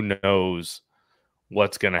 So who knows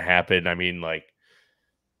what's going to happen? I mean, like,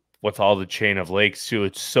 with all the chain of lakes too,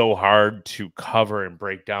 it's so hard to cover and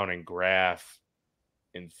break down and graph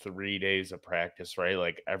in 3 days of practice, right?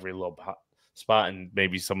 Like every little spot, and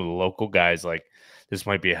maybe some of the local guys, like this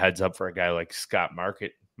might be a heads up for a guy like Scott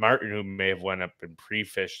Martin, who may have went up and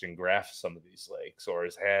pre-fished and graphed some of these lakes, or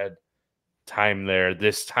has had time there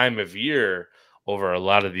this time of year over a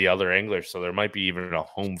lot of the other anglers. So there might be even a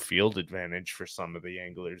home field advantage for some of the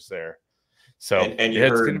anglers there. So And you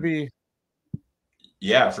it's heard, going to be,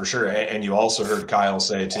 yeah, for sure. And you also heard Kyle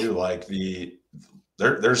say too, like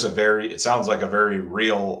there's it sounds like a very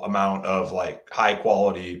real amount of like high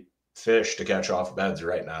quality fish to catch off beds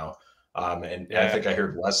right now. And I think I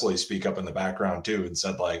heard Wesley speak up in the background too and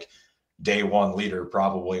said, like, day one leader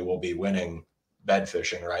probably will be winning bed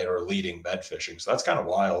fishing, right? Or leading bed fishing. So that's kind of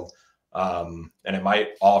wild. And it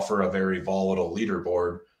might offer a very volatile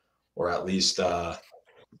leaderboard, or at least,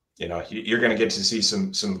 you're going to get to see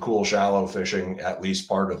some cool shallow fishing at least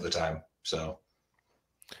part of the time. So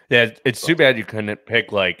yeah, it's too bad you couldn't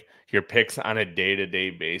pick like your picks on a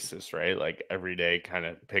day-to-day basis, right? Like every day kind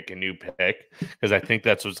of pick a new pick, because I think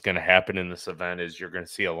that's what's going to happen in this event is you're going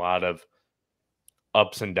to see a lot of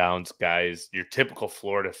ups and downs, guys. Your typical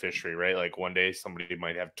Florida fishery, right? Like one day somebody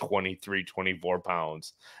might have 23, 24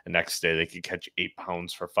 pounds. The next day they could catch 8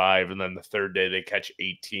 pounds for 5. And then the third day they catch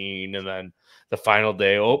 18. And then the final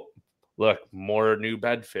day, oh, look, more new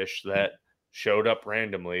bedfish that showed up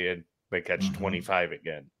randomly, and they catch 25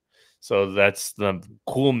 again. So that's the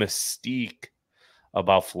cool mystique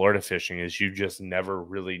about Florida fishing, is you just never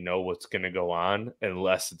really know what's going to go on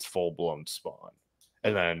unless it's full-blown spawn.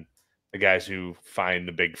 And then the guys who find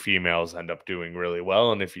the big females end up doing really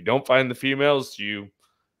well. And if you don't find the females, you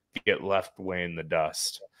get left way in the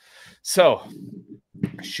dust. So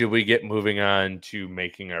should we get moving on to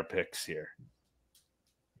making our picks here?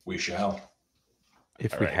 We shall.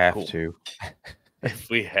 If we have to. If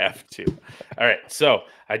we have to. All right. So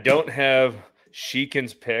I don't have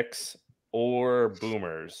Sheekin's picks or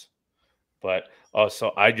Boomer's, but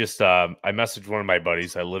so I just I messaged one of my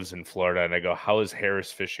buddies that lives in Florida, and I go, how is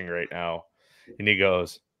Harris fishing right now? And he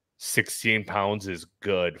goes, 16 pounds is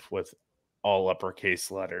good with all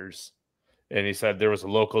uppercase letters. And he said there was a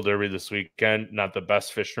local derby this weekend, not the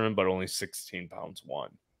best fisherman, but only 16 pounds won.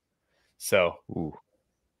 So, ooh.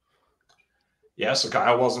 Yeah, so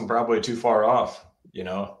Kyle wasn't probably too far off,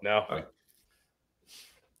 No. Like,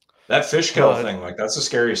 that fish kill thing, like, that's a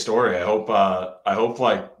scary story. I hope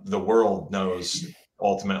like the world knows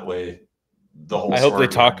ultimately the whole story. I hope they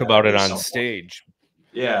talk about it on stage.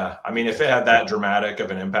 Yeah, I mean, if it had that dramatic of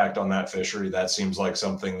an impact on that fishery, that seems like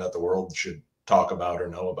something that the world should talk about or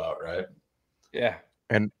know about, right? Yeah.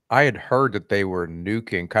 And I had heard that they were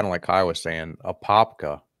nuking, kind of like I was saying, a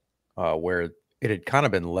Popka, where it had kind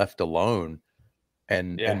of been left alone.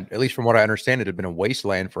 And at least from what I understand, it had been a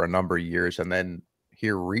wasteland for a number of years. And then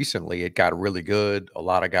here recently, it got really good. A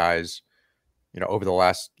lot of guys, over the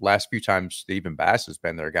last few times that even Bass has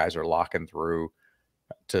been there, guys are locking through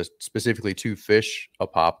to specifically to fish a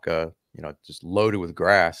Popka, just loaded with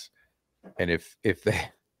grass. And if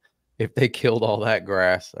if they killed all that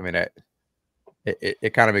grass, I mean,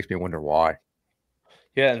 it kind of makes me wonder why.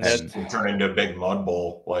 Yeah, and It's turn into a big mud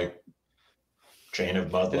bowl, like chain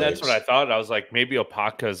of mud lakes. that's what I thought. I was like, maybe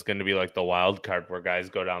Opaka is going to be like the wild card where guys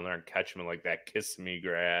go down there and catch them in like that Kissimmee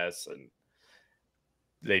grass, and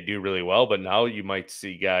they do really well. But now you might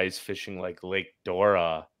see guys fishing like Lake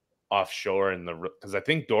Dora offshore because I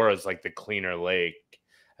think Dora is like the cleaner lake.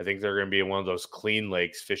 I think they're going to be in one of those clean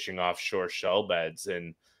lakes fishing offshore shell beds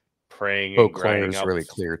and praying and grinding out. Really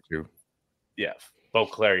clear too. Yeah,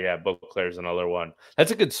 Beauclair. Yeah, Beauclair is another one.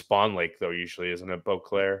 That's a good spawn lake though. Usually, isn't it,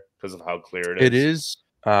 Beauclair? Because of how clear it is. It is.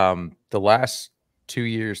 The last 2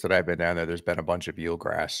 years that I've been down there, there's been a bunch of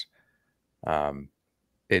eelgrass.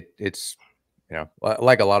 It's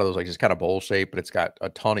like a lot of those, like it's kind of bowl shaped, but it's got a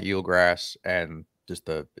ton of eelgrass and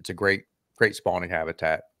it's a great spawning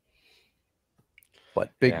habitat.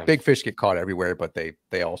 But big fish get caught everywhere, but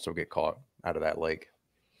they also get caught out of that lake.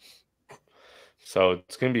 So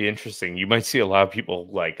it's going to be interesting. You might see a lot of people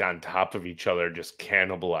like on top of each other just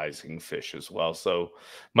cannibalizing fish as well. So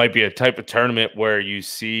might be a type of tournament where you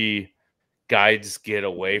see guides get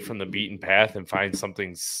away from the beaten path and find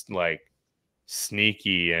something like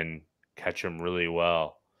sneaky and catch them really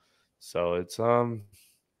well. So it's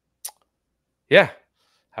yeah,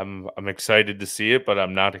 I'm excited to see it, but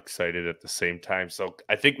I'm not excited at the same time. So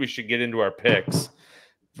I think we should get into our picks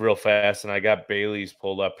real fast, and I got Bailey's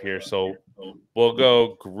pulled up here. So we'll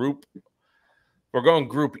go we're going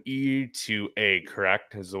group E to A,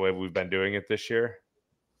 correct? Is the way we've been doing it this year.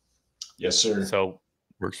 Yes, sir. So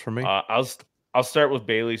works for me. I'll start with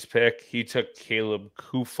Bailey's pick. He took Caleb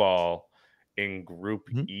Kufal in group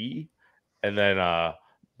E, and then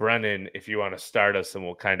Brennan, if you want to start us, and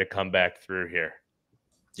we'll kind of come back through here.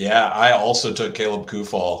 Yeah, I also took Caleb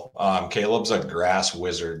Kufal. Caleb's a grass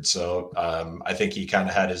wizard, so I think he kind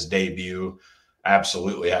of had his debut.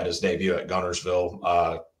 Absolutely had his debut at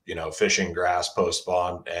Gunnersville. Fishing grass post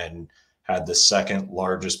spawn, and had the second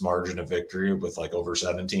largest margin of victory with like over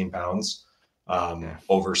 17 pounds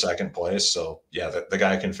over second place. So yeah, the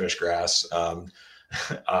guy can fish grass.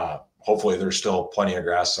 Hopefully there's still plenty of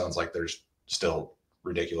grass. Sounds like there's still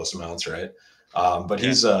ridiculous amounts, right? But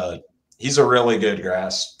he's a really good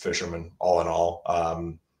grass fisherman, all in all.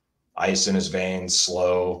 Ice in his veins,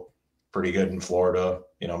 slow, pretty good in Florida.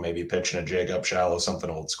 Maybe pitching a jig up shallow, something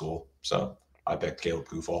old school. So I picked Caleb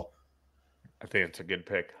Kufal. I think it's a good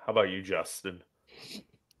pick. How about you, Justin?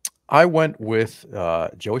 I went with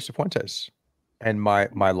Joey Cifuentes. And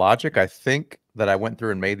my logic, I think that I went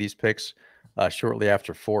through and made these picks shortly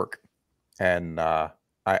after Fork. And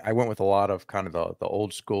I went with a lot of kind of the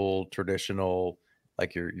old school, traditional,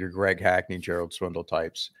 like your Greg Hackney, Gerald Swindle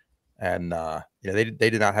types. And they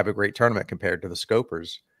did not have a great tournament compared to the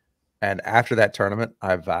Scopers. And after that tournament,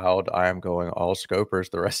 I vowed I am going all Scopers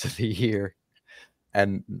the rest of the year.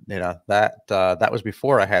 And that was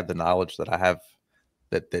before I had the knowledge that I have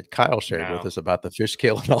that Kyle shared with us about the fish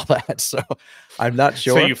kill and all that. So I'm not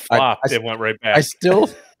sure. So you flopped. It went right back. I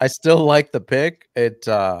still like the pick. It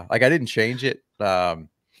I didn't change it.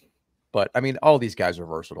 But I mean, all these guys are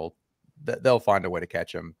versatile. They'll find a way to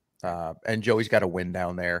catch him. And Joey's got a win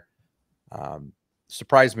down there.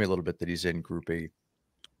 Surprised me a little bit that he's in Group E,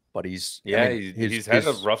 but he's had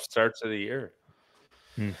a rough start to the year.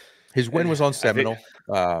 His win was on Seminole,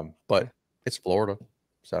 but it's Florida,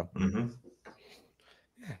 so.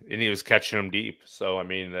 And he was catching them deep. So, I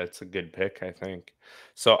mean, that's a good pick, I think.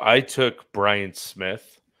 So I took Brian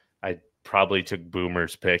Smith. I probably took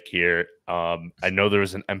Boomer's pick here. I know there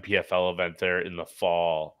was an MPFL event there in the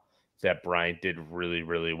fall that Brian did really,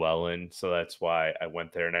 really well in. So that's why I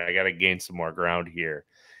went there. And I got to gain some more ground here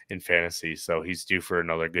in fantasy. So he's due for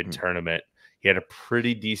another good tournament. He had a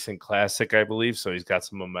pretty decent classic, I believe. So he's got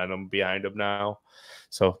some momentum behind him now.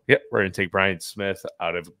 So, yep, we're going to take Brian Smith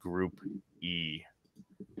out of Group E.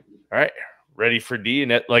 All right, ready for D.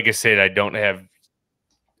 And like I said, I don't have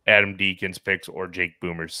Adam Deakin's picks or Jake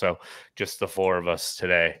Boomer's. So just the four of us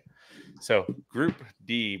today. So Group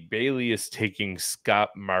D, Bailey is taking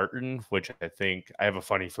Scott Martin, which I have a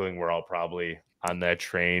funny feeling we're all probably on that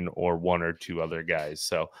train, or one or two other guys.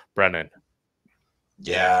 So Brennan.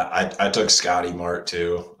 Yeah, I took Scotty Mart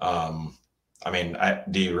too.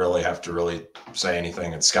 Do you really have to really say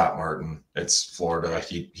anything? It's Scott Martin. It's Florida.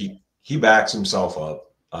 He backs himself up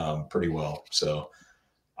pretty well. So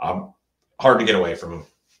hard to get away from him.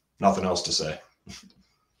 Nothing else to say.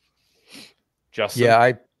 Justin?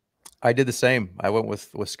 Yeah, I did the same. I went with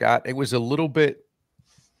Scott. It was a little bit,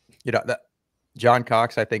 that John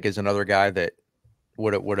Cox, I think, is another guy that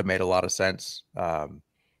would have made a lot of sense. I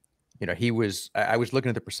was looking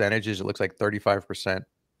at the percentages. It looks like 35%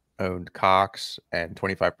 owned Cox and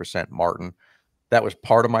 25% Martin. That was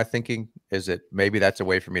part of my thinking, is that maybe that's a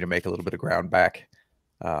way for me to make a little bit of ground back.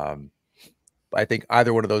 I think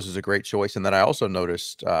either one of those is a great choice. And then I also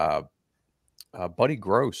noticed Buddy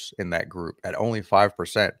Gross in that group at only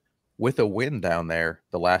 5% with a win down there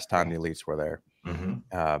the last time the elites were there.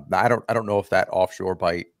 I don't know if that offshore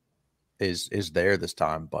bite is there this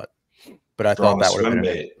time, but I thought that would have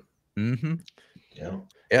been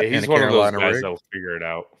Yeah, he's one of those guys that will figure it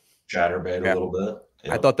out. Chatterbait a little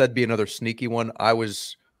bit. I thought that'd be another sneaky one. I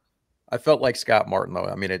felt like Scott Martin, though.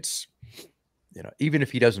 I mean, it's, you know, even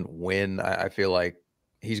if he doesn't win, I feel like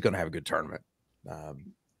he's going to have a good tournament.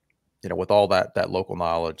 You know, with all that local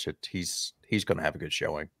knowledge, he's going to have a good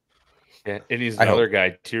showing. Yeah, and he's another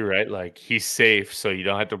guy too, right? Like, he's safe, so you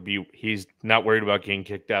don't have to be. He's not worried about getting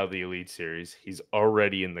kicked out of the Elite Series. He's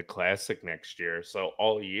already in the Classic next year, so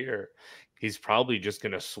all year he's probably just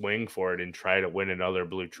going to swing for it and try to win another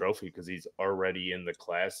blue trophy because he's already in the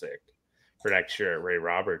Classic for next year at Ray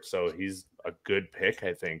Roberts. So he's a good pick,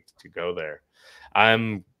 I think, to go there.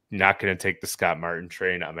 I'm not going to take the Scott Martin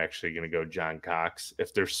train. I'm actually going to go John Cox.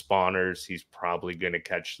 If they're spawners, he's probably going to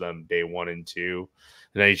catch them day 1 and 2.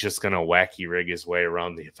 And then he's just going to wacky rig his way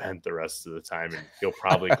around the event the rest of the time. And he'll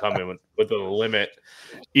probably come in with a limit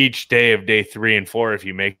each day of day 3 and 4 if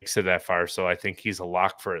he makes it that far. So I think he's a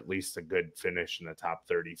lock for at least a good finish in the top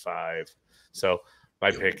 35. So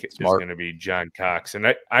my pick is going to be John Cox.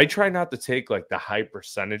 And I try not to take like the high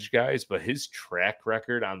percentage guys, but his track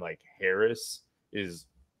record on like Harris is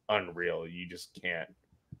unreal. You just can't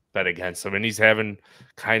bet against him. And he's having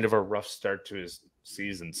kind of a rough start to his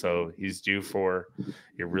season, so he's due for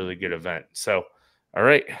a really good event. So, all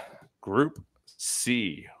right, Group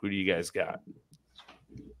C, who do you guys got?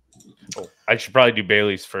 Oh, I should probably do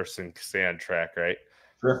Bailey's first and stay on track, right?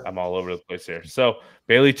 Sure. I'm all over the place here. So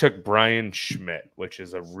Bailey took Brian Schmidt, which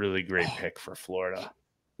is a really great pick for Florida.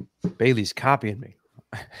 Bailey's copying me.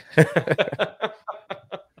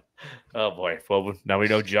 Oh boy. Well, now we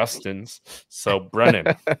know Justin's. So Brennan.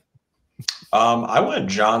 I went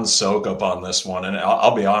John Sokup on this one, and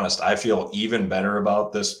I'll be honest, I feel even better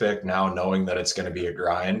about this pick now, knowing that it's going to be a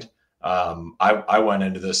grind. I went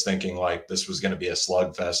into this thinking like this was going to be a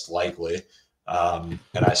slugfest, likely, and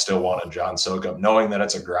I still wanted John Sokup, knowing that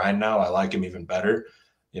it's a grind now. I like him even better.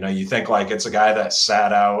 You know, you think like it's a guy that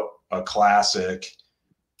sat out a Classic,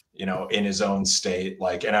 you know, in his own state,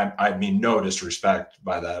 like, and I mean, no disrespect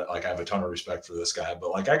by that. Like, I have a ton of respect for this guy,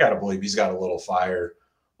 but like, I got to believe he's got a little fire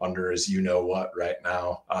under his you-know-what right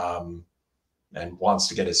now, and wants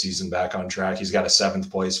to get his season back on track. He's got a 7th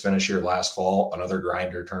place finish here last fall, another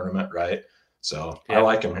grinder tournament, right? So yeah, I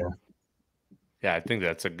like him here. Yeah, I think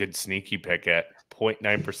that's a good sneaky pick at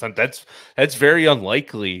 0.9%. That's very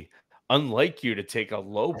unlikely. Unlike you to take a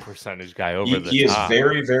low percentage guy over the top. He is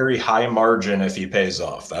very, very high margin if he pays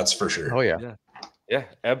off. That's for sure. Oh, yeah. Yeah,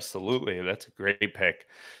 absolutely. That's a great pick.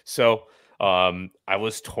 So I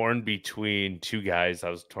was torn between 2 guys. I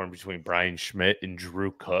was torn between Brian Schmidt and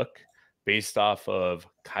Drew Cook. Based off of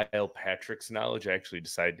Kyle Patrick's knowledge, I actually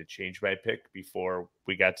decided to change my pick before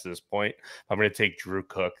we got to this point. I'm going to take Drew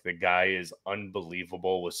Cook. The guy is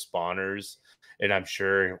unbelievable with spawners. And I'm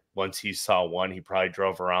sure once he saw one, he probably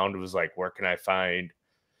drove around and was like, where can I find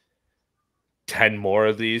 10 more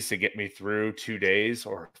of these to get me through 2 days,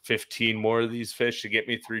 or 15 more of these fish to get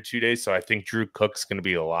me through 2 days? So I think Drew Cook's going to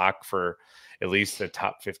be a lock for at least a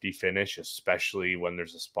top 50 finish, especially when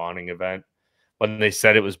there's a spawning event. When they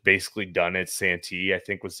said it was basically done at Santee, I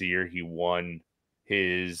think was the year he won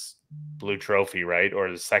his blue trophy, right? Or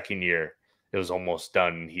the second year it was almost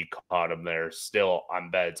done. He caught him there still on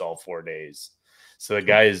beds all 4 days. So the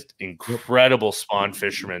guy is incredible spawn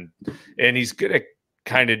fisherman, and he's good at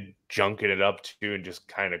kind of junking it up too and just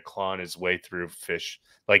kind of clawing his way through fish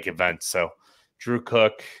like events. So Drew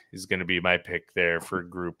Cook is going to be my pick there for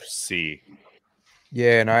Group C.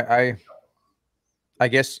 Yeah, and I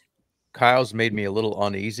guess Kyle's made me a little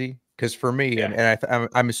uneasy because for me, Yeah. and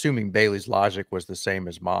I'm assuming Bailey's logic was the same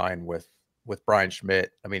as mine with Brian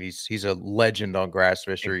Schmidt. I mean, he's a legend on grass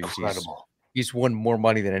fisheries. Incredible. He's won more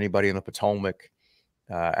money than anybody in the Potomac.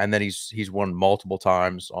 And then he's won multiple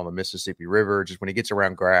times on the Mississippi River. Just when he gets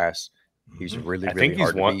around grass, he's really hard to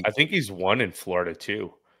beat. I think he's won in Florida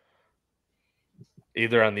too,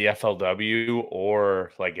 either on the FLW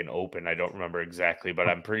or like an Open. I don't remember exactly, but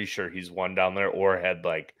I'm pretty sure he's won down there or had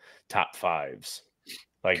like top 5s.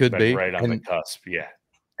 Like, could be right on the cusp. Yeah.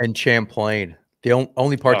 And Champlain. The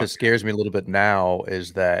only part that scares me a little bit now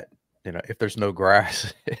is that, you know, if there's no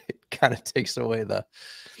grass, it kind of takes away the.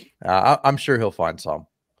 I'm sure he'll find some.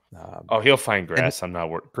 He'll find grass. I'm not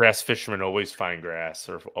worried. Grass fishermen always find grass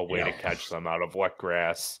or a way to catch them out of wet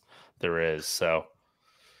grass. there is. So,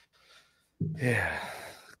 yeah,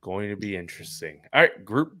 going to be interesting. All right,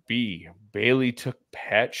 Group B. Bailey took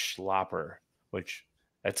Pat Schlopper, which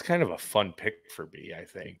that's kind of a fun pick for B, I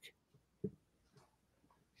think.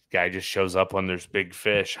 Guy just shows up when there's big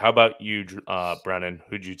fish. How about you, Brennan?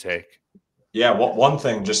 Who'd you take? Yeah, one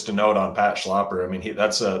thing just to note on Pat Schlopper, I mean,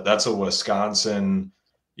 that's a Wisconsin,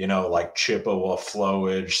 like Chippewa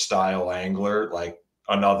flowage style angler, like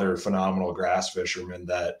another phenomenal grass fisherman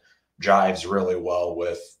that jives really well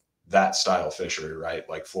with that style fishery, right?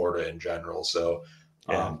 Like Florida in general. So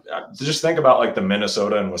just think about like the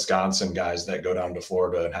Minnesota and Wisconsin guys that go down to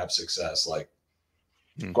Florida and have success, like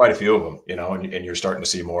quite a few of them, and you're starting to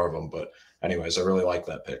see more of them. But anyways, I really like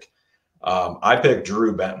that pick. I picked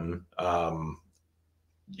Drew Benton.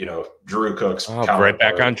 Drew Cook's right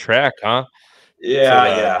back on track, huh?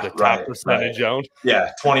 Yeah, the top percentage zone.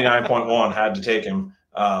 Yeah, 29.1 had to take him.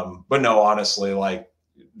 But no, honestly, like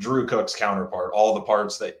Drew Cook's counterpart, all the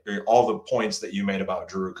points that you made about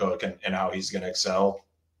Drew Cook and how he's going to excel,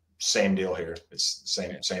 same deal here. It's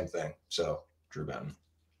same thing. So Drew Benton.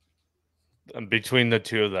 Between the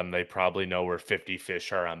two of them, they probably know where 50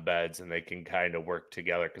 fish are on beds, and they can kind of work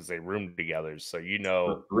together because they room together. So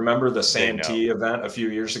remember the Santee event a few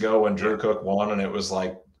years ago when Drew Cook won, and it was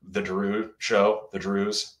like the Drew show, the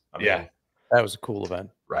Drews. I mean, that was a cool event.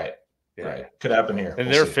 Right. Yeah. Right. Could happen here.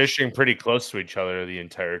 And they're fishing pretty close to each other the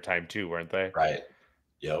entire time too, weren't they? Right.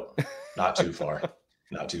 Yep. Not too far.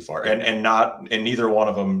 Not too far. And neither one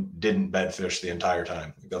of them didn't bed fish the entire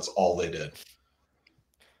time. That's all they did.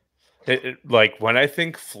 Like when I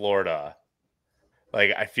think Florida,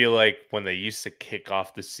 like I feel like when they used to kick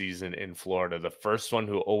off the season in Florida, the first one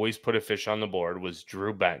who always put a fish on the board was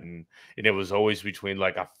Drew Benton, and it was always between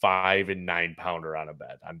like a 5 and 9 pounder on a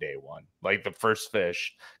bed on day one. Like the first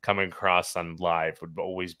fish coming across on live would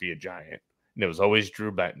always be a giant, and it was always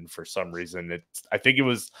Drew Benton for some reason. I think it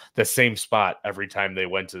was the same spot every time they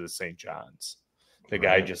went to the St. John's. The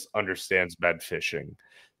guy just understands bed fishing.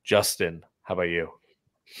 Justin, how about you?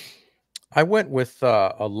 I went with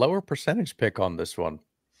a lower percentage pick on this one.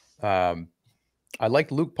 I like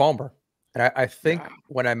Luke Palmer. And I think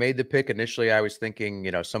when I made the pick initially, I was thinking,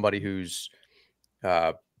 somebody who's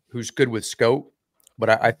good with scope, but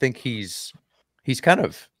I think he's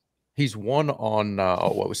won on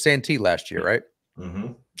what was Santee last year, right?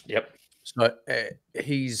 Mm-hmm. Yep. So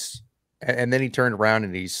and then he turned around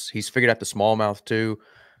and he's figured out the smallmouth too.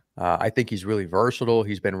 I think he's really versatile.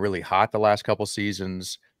 He's been really hot the last couple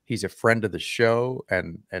seasons. He's a friend of the show,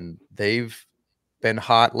 and they've been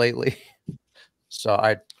hot lately. So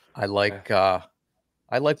I like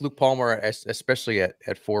Luke Palmer, especially at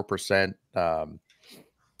 4%.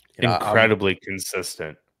 Incredibly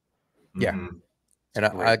consistent. Yeah, and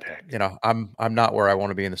I'm not where I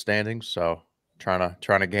want to be in the standings, so trying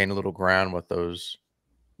to gain a little ground with those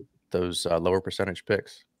lower percentage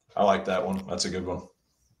picks. I like that one. That's a good one.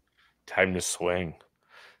 Time to swing.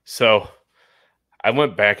 So I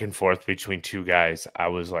went back and forth between two guys. I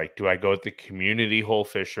was like, do I go with the community hole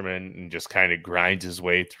fisherman and just kind of grinds his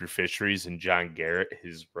way through fisheries and John Garrett,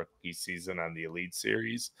 his rookie season on the Elite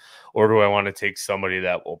Series? Or do I want to take somebody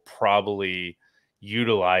that will probably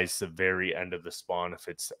utilize the very end of the spawn if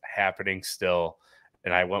it's happening still?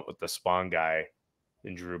 And I went with the spawn guy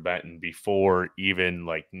in Drew Benton before even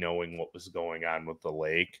like knowing what was going on with the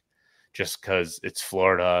lake, just because it's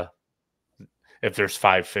Florida. If there's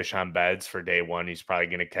 5 fish on beds for day one, he's probably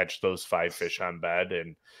going to catch those 5 fish on bed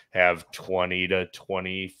and have 20 to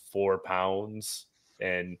 24 pounds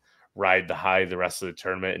and ride the high the rest of the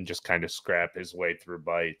tournament and just kind of scrap his way through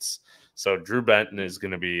bites. So Drew Benton is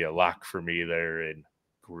going to be a lock for me there in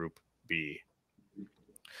Group B.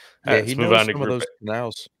 Yeah, he knows some of those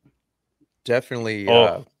canals. Definitely,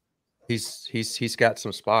 he's got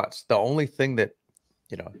some spots. The only thing that,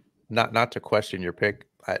 not to question your pick,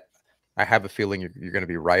 I have a feeling you're going to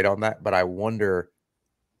be right on that, but I wonder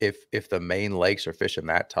if the main lakes are fishing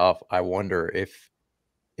that tough. I wonder if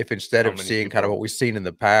instead of seeing kind of what we've seen in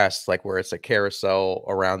the past, like where it's a carousel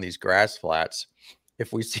around these grass flats,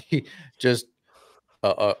 if we see just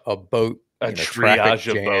a boat, a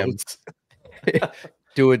traffic jam,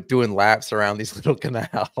 doing laps around these little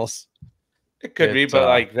canals. It could be, but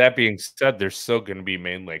like that being said, there's still going to be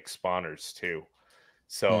main lake spawners too.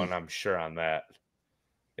 So, and I'm sure on that.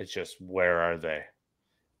 It's just, where are they?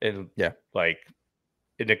 And like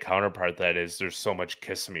in the counterpart that is, there's so much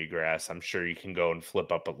Kissimmee grass. I'm sure you can go and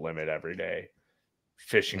flip up a limit every day,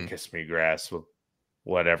 fishing Kissimmee grass with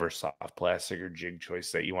whatever soft plastic or jig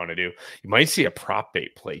choice that you want to do. You might see a prop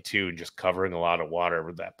bait play too, and just covering a lot of water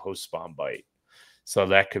with that post spawn bite. So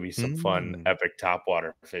that could be some fun, epic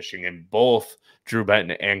topwater fishing. And both Drew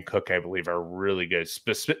Benton and Cook, I believe, are really good.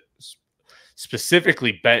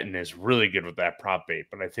 Specifically, Benton is really good with that prop bait,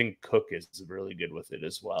 but I think Cook is really good with it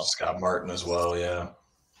as well. Scott Martin as well, yeah.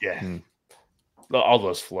 Yeah. All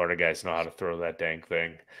those Florida guys know how to throw that dang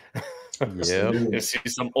thing. Yeah. You'll see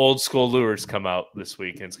some old school lures come out this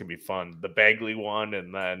weekend. It's going to be fun. The Bagley one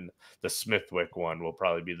and then the Smithwick one will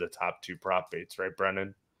probably be the top 2 prop baits, right,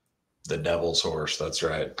 Brennan? The Devil's Horse, that's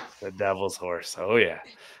right. The Devil's Horse. Oh, yeah.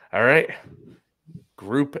 All right.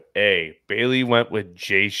 Group A. Bailey went with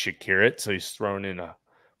Jay Shakirat, so he's thrown in a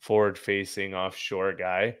forward-facing offshore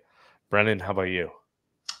guy. Brennan, how about you?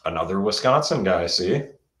 Another Wisconsin guy, see?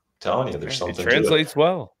 Telling you, there's something it translates to it.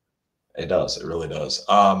 Well. It does. It really does.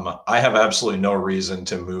 I have absolutely no reason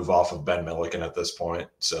to move off of Ben Milliken at this point.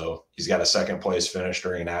 So he's got a second place finish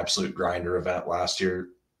during an absolute grinder event last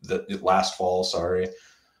fall, sorry.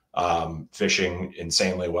 Fishing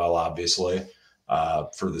insanely well, obviously,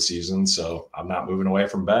 for the season. So I'm not moving away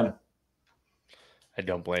from Ben. I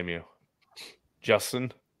don't blame you.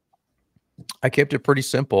 Justin? I kept it pretty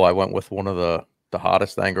simple. I went with one of the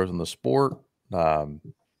hottest anglers in the sport.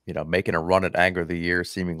 Making a run at Angler of the Year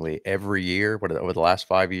seemingly every year, but over the last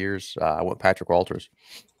 5 years, I went Patrick Walters.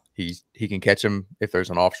 He can catch him if there's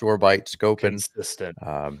an offshore bite, scoping. Consistent.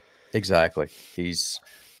 Exactly.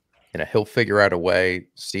 He'll figure out a way.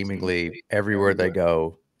 Seemingly everywhere they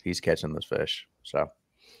go, he's catching this fish. So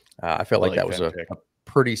I felt like that was a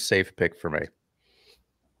pretty safe pick for me.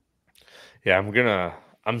 Yeah,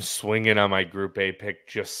 I'm swinging on my Group A pick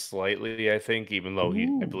just slightly, I think, even though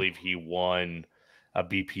I believe he won a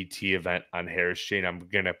BPT event on Harris Chain. I'm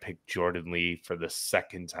going to pick Jordan Lee for the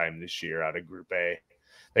second time this year out of Group A.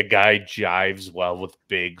 The guy jives well with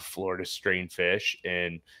big Florida strain fish,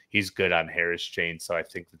 and he's good on Harris Chain. So I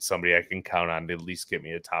think that's somebody I can count on to at least get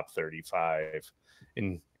me a top 35.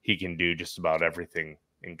 And he can do just about everything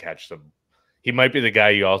and catch them. He might be the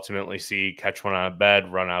guy you ultimately see catch one on a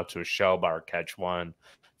bed, run out to a shell bar, catch one,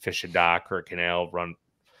 fish a dock or a canal, run.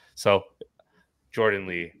 So Jordan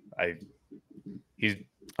Lee, he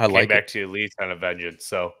came back to Elite on a vengeance.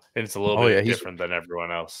 So and it's a little bit different than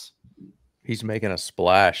everyone else. He's making a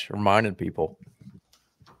splash, reminding people.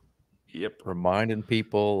 Yep. Reminding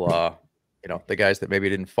people, the guys that maybe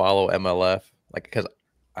didn't follow MLF, because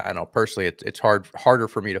I know personally it's harder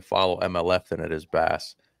for me to follow MLF than it is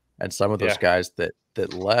Bass. And some of those guys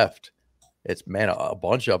that left, it's a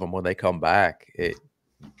bunch of them when they come back, they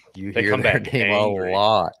hear their name angry. A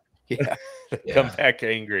lot. Yeah. Come back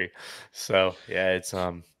angry. So it's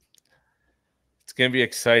gonna be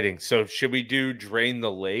exciting. So should we do Drain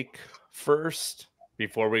the Lake first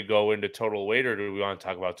before we go into total weight, or do we want to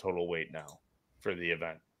talk about total weight now for the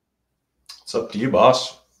event? It's up to you,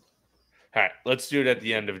 boss. All right, let's do it at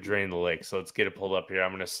the end of Drain the Lake. So let's get it pulled up here.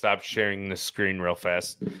 I'm going to stop sharing the screen real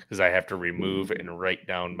fast because I have to remove and write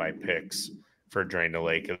down my picks for Drain the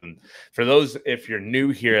Lake. And for those, if you're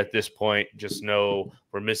new here at this point, just know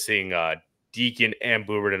we're missing Deakin and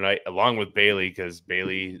Boober tonight, along with Bailey, because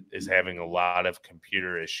Bailey is having a lot of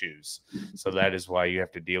computer issues. So that is why you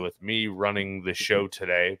have to deal with me running the show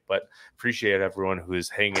today. But appreciate everyone who is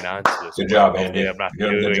hanging on to this. Good job, Andy. I'm not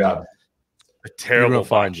doing good job. A terrible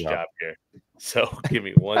fine job here. So give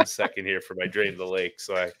me 1 second here for my Drain the Lake,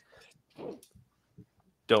 so I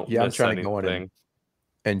don't miss I'm trying anything. to go in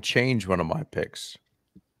and change one of my picks.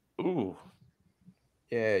 Ooh.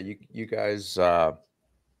 Yeah, you guys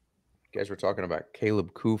were talking about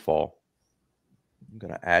Caleb Kufall. I'm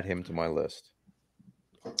gonna add him to my list.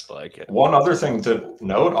 I like it. One other thing to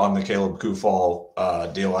note on the Caleb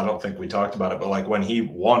Kufall deal, I don't think we talked about it, but when he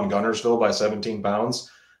won Gunnersville by 17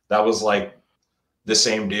 pounds, that was the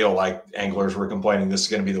same deal. Anglers were complaining this is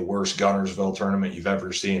going to be the worst Gunnersville tournament you've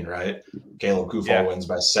ever seen, right? Caleb Kufall wins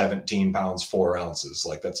by 17 pounds 4 ounces.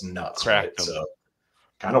 That's nuts, right? So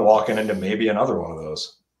kind of walking into maybe another one of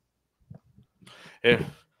those. Yeah.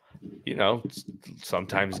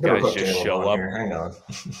 Sometimes guys just show up. Hang on.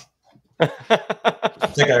 I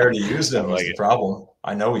think I already used him. Was the problem?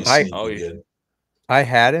 I know he's sneaky good. I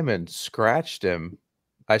had him and scratched him.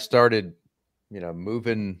 I started,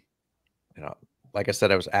 moving. Like I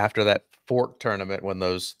said, I was after that fork tournament when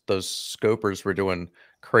those scopers were doing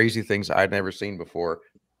crazy things I'd never seen before,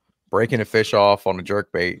 breaking a fish off on a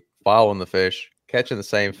jerk bait, following the fish, catching the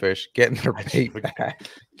same fish, getting their bait back.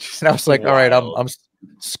 And I was like, all right, I'm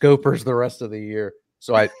scopers the rest of the year.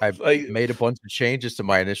 So I made a bunch of changes to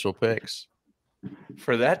my initial picks.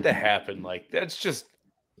 For that to happen, that's just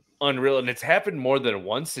unreal. And it's happened more than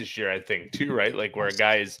once this year, I think, too, right? Where a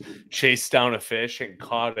guy has chased down a fish and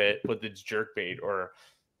caught it with its jerkbait or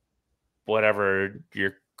whatever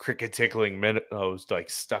your cricket tickling minnows like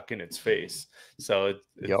stuck in its face. So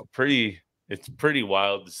Yep. it's pretty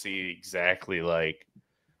wild to see exactly like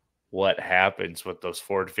what happens with those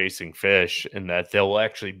forward-facing fish, and that they'll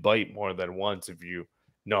actually bite more than once if you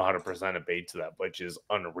know how to present a bait to them, which is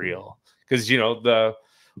unreal. Because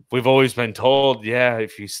we've always been told, yeah,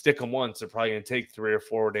 if you stick them once, they're probably going to take 3 or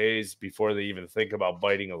 4 days before they even think about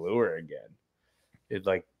biting a lure again. It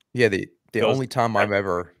like the goes only time I've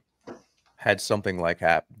ever had something like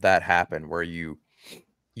that happen where you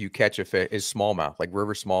catch a fish is smallmouth, like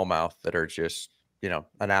river smallmouth that are just,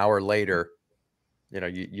 an hour later,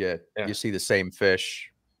 you see the same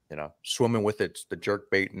fish, swimming with the jerk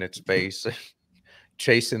bait in its face,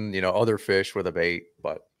 chasing, other fish with a bait.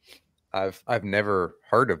 But I've never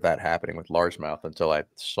heard of that happening with largemouth until I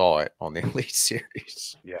saw it on the Elite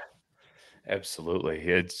Series. Yeah, absolutely.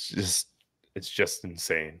 It's just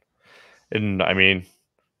insane. And I mean,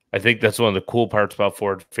 I think that's one of the cool parts about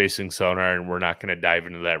forward-facing sonar, and we're not going to dive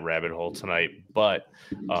into that rabbit hole tonight, but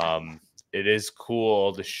it is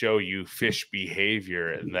cool to show you fish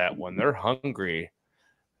behavior, and that when they're hungry,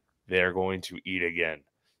 they're going to eat again.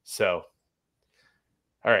 So,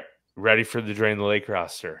 all right, ready for the Drain the Lake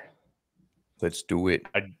roster? Let's do it.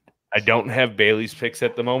 I don't have Bailey's picks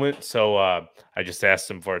at the moment, so I just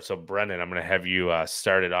asked him for it. So, Brennan, I'm going to have you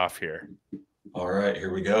start it off here. All right,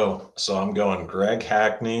 here we go. So I'm going Greg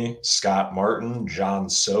Hackney, Scott Martin, John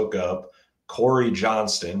Sokup, Corey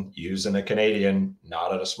Johnston, using a Canadian,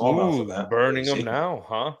 not at a smallmouth event. Burning them now,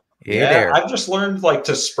 huh? Yeah, I've just learned like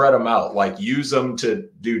to spread them out, like use them to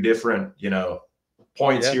do different,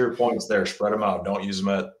 points here, points there, spread them out. Don't use them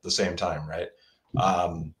at the same time, right?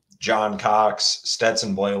 John Cox,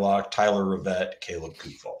 Stetson Blaylock, Tyler Rivette, Caleb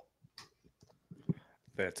Kufal.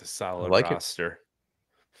 That's a solid roster.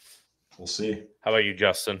 We'll see. How about you,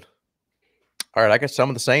 Justin? All right, I got some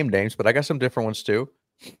of the same names, but I got some different ones too.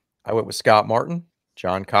 I went with Scott Martin,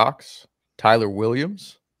 John Cox, Tyler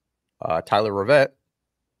Williams, Tyler Rivette,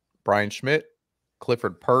 Brian Schmidt,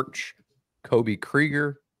 Clifford Perch, Kobe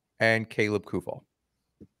Krieger, and Caleb Kufal.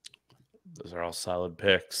 Those are all solid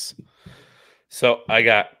picks. So I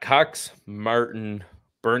got Cox, Martin,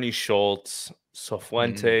 Bernie Schultz,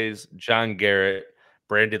 Sofuentes, John Garrett,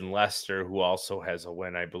 Brandon Lester, who also has a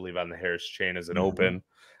win, I believe, on the Harris chain as an open.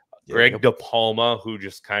 Greg DePalma, who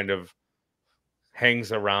just kind of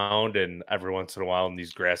hangs around, and every once in a while in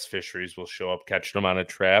these grass fisheries will show up catching them on a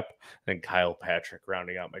trap. And Kyle Patrick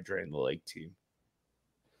rounding out my Drain the Lake team.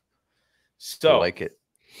 So I like it.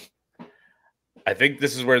 I think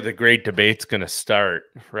this is where the great debate's going to start,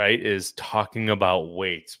 right? Is talking about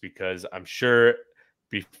weights, because I'm sure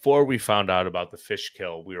before we found out about the fish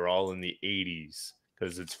kill, we were all in the 80s.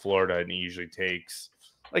 Because it's Florida and it usually takes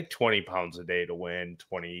like 20 pounds a day to win,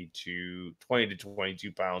 20 to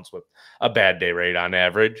 22 pounds with a bad day rate on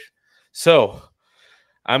average. So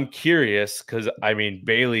I'm curious because, I mean,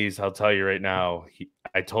 Bailey's, I'll tell you right now,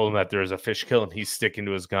 I told him that there was a fish kill and he's sticking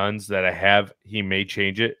to his guns that I have. He may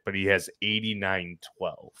change it, but he has 89-12.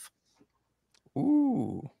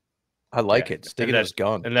 Ooh, I like it. Sticking to his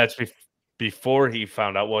gun. And that's before he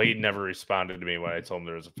found out. Well, he never responded to me when I told him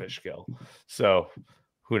there was a fish kill. So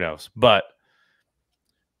who knows? But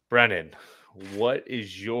Brennan, what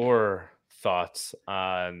is your thoughts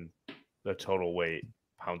on the total weight,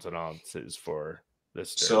 pounds and ounces for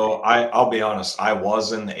this derby? So I'll be honest, I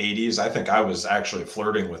was in the 80s. I think I was actually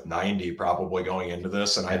flirting with 90 probably going into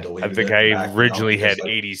this, and I deleted it. I think I originally had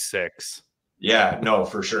 86. Yeah, no,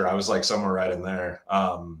 for sure. I was like somewhere right in there.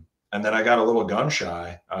 And then I got a little gun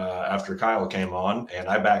shy after Kyle came on, and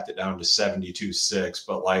I backed it down to 72.6.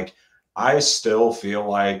 But like, I still feel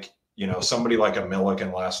like, somebody like a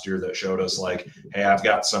Milliken last year that showed us like, hey, I've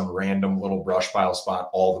got some random little brush pile spot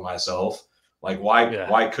all to myself. Like,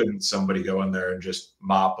 why couldn't somebody go in there and just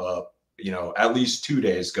mop up, at least 2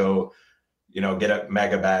 days, go, get a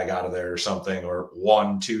mega bag out of there or something, or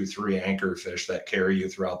 1, 2, 3 anchor fish that carry you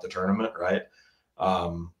throughout the tournament, right?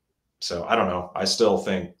 So I don't know. I still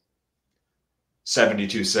think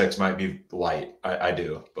 72.6 might be light. I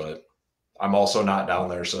do, but I'm also not down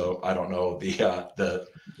there, so I don't know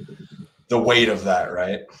the weight of that,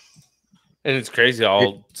 right? And it's crazy.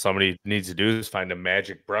 All somebody needs to do is find a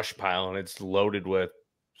magic brush pile, and it's loaded with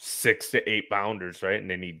 6 to 8 pounders, right? And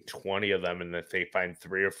they need 20 of them. And if they find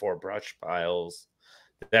 3 or 4 brush piles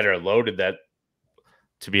that are loaded, that,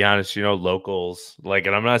 to be honest, locals like,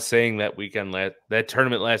 and I'm not saying that that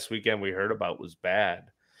tournament last weekend we heard about was bad,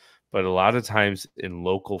 but a lot of times in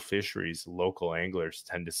local fisheries, local anglers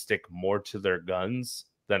tend to stick more to their guns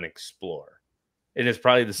than explore. It is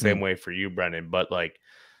probably the same way for you, Brennan, but like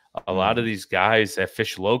a lot of these guys that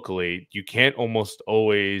fish locally, you can't almost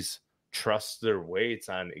always trust their weights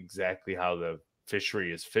on exactly how the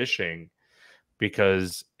fishery is fishing,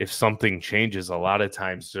 because if something changes, a lot of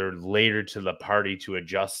times they're later to the party to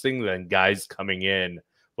adjusting than guys coming in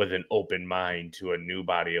with an open mind to a new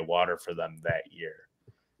body of water for them that year.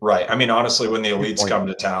 Right. I mean, honestly, when the elites come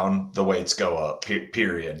to town, the weights go up,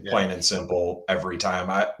 period. Yeah. Plain and simple every time.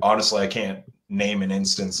 I can't name an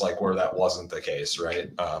instance like where that wasn't the case, right?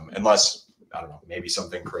 Unless, I don't know, maybe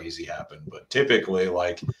something crazy happened. But typically,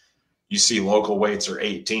 like, you see local weights are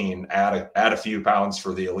 18, add a few pounds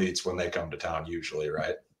for the elites when they come to town usually,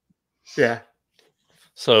 right? Yeah.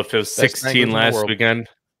 So if it was Best 16 anglers in the last world. weekend,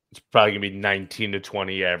 it's probably going to be 19 to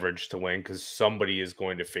 20 average to win, because somebody is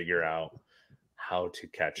going to figure out how to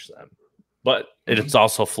catch them. But it's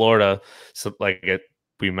also Florida. So like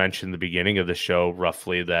we mentioned in the beginning of the show,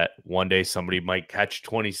 roughly, that one day somebody might catch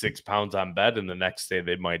 26 pounds on bed and the next day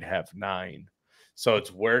they might have 9. So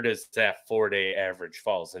it's, where does that 4-day average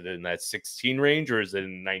fall? Is it in that 16 range, or is it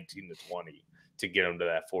in 19 to 20 to get them to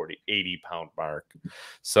that 80 pound mark?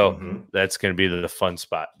 So that's going to be the fun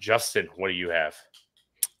spot. Justin, what do you have?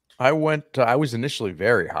 I was initially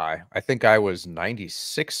very high. I think I was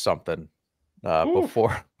 96 something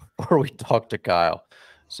before we talked to Kyle.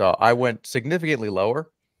 So I went significantly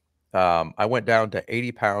lower. I went down to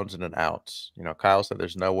 80 pounds and an ounce. You know, Kyle said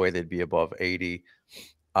there's no way they'd be above 80.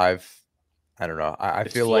 I don't know. I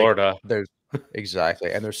feel Florida. like there's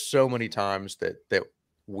exactly. And there's so many times that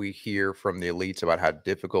we hear from the elites about how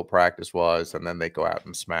difficult practice was, and then they go out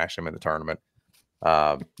and smash them in the tournament.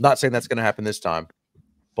 Not saying that's going to happen this time,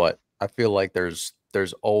 but I feel like there's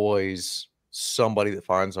always somebody that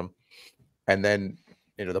finds them. And then,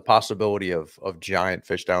 you know, the possibility of giant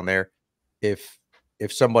fish down there. If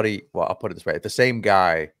somebody, well, I'll put it this way, if the same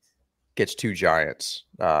guy gets 2 giants,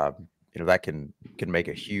 you know, that can make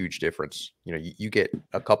a huge difference. You know, you get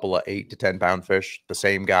a couple of 8 to 10 pound fish, the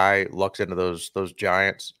same guy lucks into those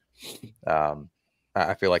giants.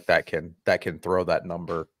 I feel like that can throw that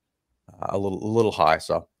number a little high.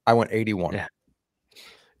 So I went 81.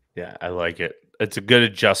 Yeah, I like it. It's a good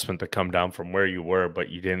adjustment to come down from where you were, but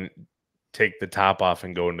you didn't take the top off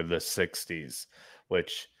and go into the 60s,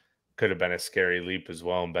 which could have been a scary leap as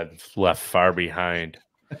well and been left far behind.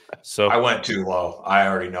 So I went too low. I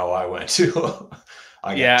already know I went too low.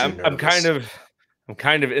 I'm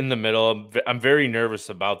kind of in the middle. I'm very nervous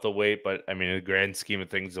about the weight, but I mean, in the grand scheme of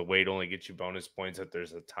things, the weight only gets you bonus points if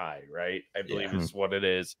there's a tie, right? I believe is what it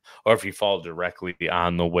is, or if you fall directly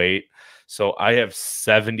on the weight. So I have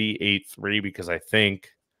 78.3 because I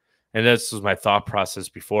think, and this was my thought process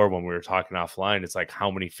before when we were talking offline, it's like, how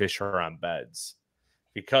many fish are on beds?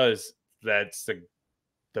 Because that's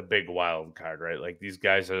the big wild card, right? Like, these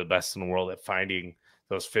guys are the best in the world at finding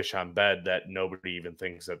those fish on bed that nobody even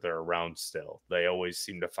thinks that they're around still. They always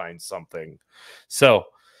seem to find something. So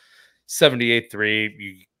 78.3,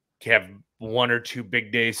 you have 1 or 2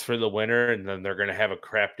 big days for the winter, and then they're going to have a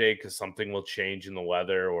crap day because something will change in the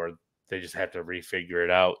weather, or they just have to refigure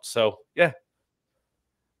it out. So yeah,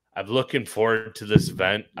 I'm looking forward to this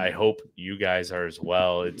event. I hope you guys are as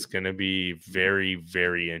well. It's going to be very,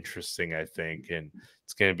 very interesting, I think, and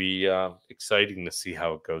it's going to be exciting to see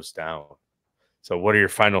how it goes down. So what are your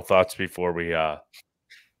final thoughts before we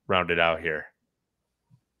round it out here?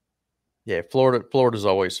 Yeah, Florida's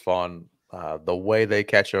always fun. The way they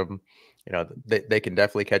catch them, you know, they can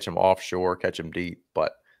definitely catch them offshore, catch them deep.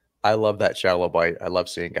 But I love that shallow bite. I love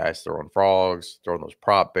seeing guys throwing frogs, throwing those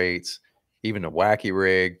prop baits, even a wacky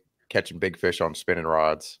rig, catching big fish on spinning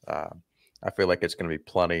rods. I feel like it's going to be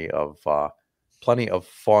plenty of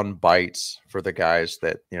fun bites for the guys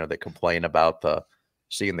that, you know, that complain about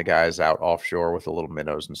seeing the guys out offshore with the little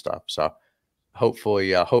minnows and stuff. So hopefully,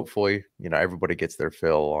 you know, everybody gets their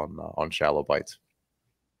fill on shallow bites.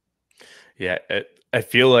 Yeah, I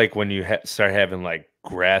feel like when you start having like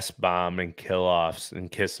grass bomb and kill offs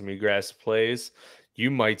and kiss-me grass plays,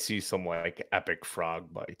 you might see some like epic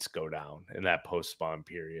frog bites go down in that post-spawn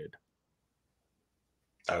period.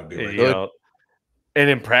 That would be really good. Know, and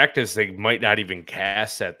in practice, they might not even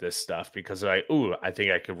cast at this stuff because they're like, ooh, I think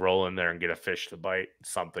I could roll in there and get a fish to bite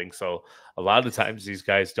something. So a lot of the times these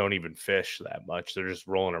guys don't even fish that much. They're just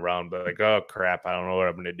rolling around, but like, oh, crap, I don't know what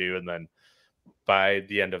I'm going to do. And then by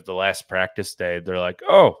the end of the last practice day, they're like,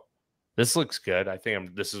 oh, this looks good. I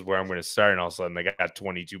think this is where I'm going to start. And all of a sudden they got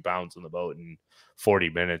 22 pounds in the boat in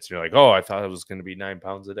 40 minutes. And you're like, oh, I thought it was going to be 9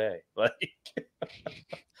 pounds a day. Like,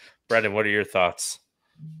 Brennan, what are your thoughts?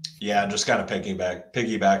 Yeah, just kind of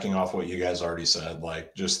piggybacking off what you guys already said,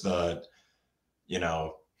 like just the, you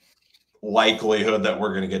know, likelihood that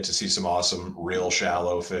we're going to get to see some awesome real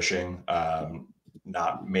shallow fishing.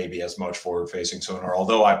 not maybe as much forward-facing sonar.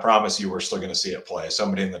 Although I promise you, we're still going to see it play.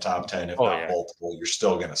 Somebody in the top 10, if not multiple, you're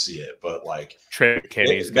still going to see it. But like Trey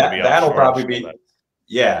McKinney's going to be that'll offshore, probably be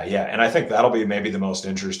yeah, and I think that'll be maybe the most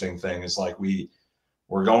interesting thing is like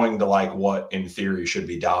we're going to like what in theory should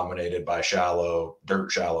be dominated by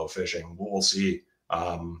dirt shallow fishing. We'll see.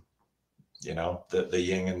 You know, the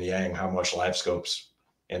yin and the yang, how much live scope's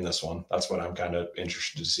in this one. That's what I'm kind of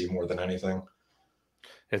interested to see more than anything.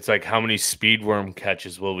 It's like how many speed worm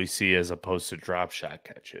catches will we see as opposed to drop shot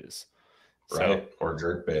catches? Right. Or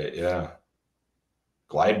jerk bait. Yeah.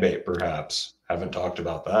 Glide bait, perhaps. Haven't talked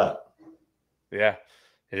about that. Yeah.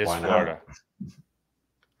 It is Why Florida. Not?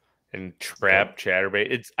 And trap,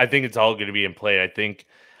 chatterbait. I think it's all going to be in play. I think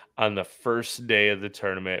on the first day of the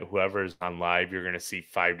tournament, whoever is on live, you're going to see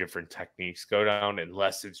 5 different techniques go down,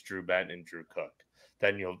 unless it's Drew Benton and Drew Cook.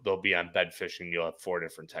 Then they'll be on bed fishing. You'll have 4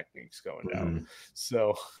 different techniques going down.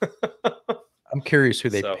 So I'm curious who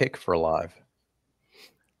they pick for live.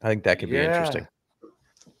 I think that could be interesting.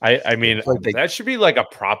 I mean, that should be like a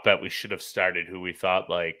prop bet we should have started, who we thought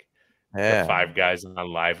like the 5 guys on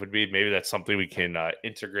live would be. Maybe that's something we can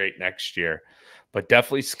integrate next year. But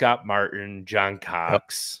definitely Scott Martin, John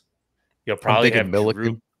Cox. You'll probably have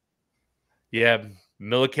Milliken.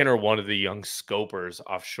 Milliken or one of the young scopers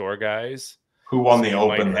offshore guys. Who won the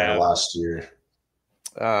Open there last year?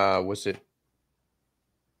 Was it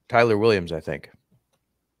Tyler Williams, I think.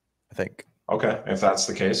 Okay. If that's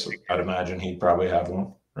the case, I'd imagine he'd probably have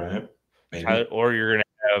one, right? Maybe. Or you're going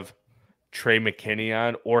to have Trey McKinney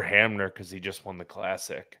on, or Hamner, because he just won the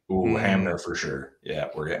Classic. Ooh, Hamner for sure. Yeah,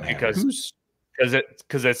 we're getting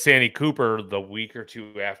because at Sandy Cooper, the week or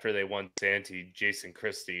 2 after they won Santee, Jason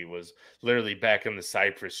Christie was literally back in the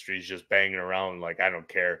Cypress Streets just banging around like, I don't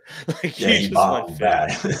care. Like, he bombed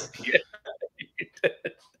bad.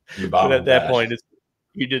 But at that point,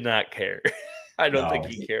 he did not care. I don't think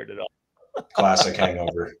he cared at all. Classic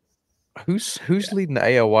hangover. Who's leading the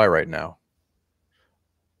AOY right now?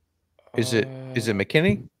 Is it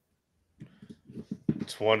McKinney?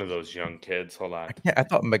 It's one of those young kids. Hold on. I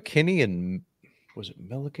thought McKinney and was it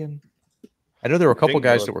Milliken? I know there were a couple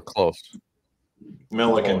guys that were close.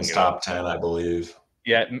 Milliken's top 10, I believe.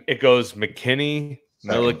 Yeah, it goes McKinney,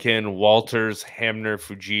 Milliken, Walters, Hamner,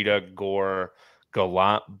 Fujita, Gore,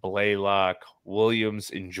 Gallant, Blaylock,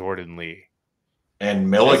 Williams, and Jordan Lee.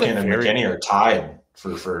 And Milliken and McKinney are tied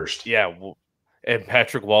for first. Yeah, and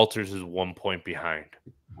Patrick Walters is 1 point behind.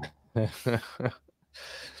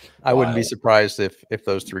 I wouldn't be surprised if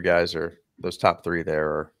those 3 guys those top 3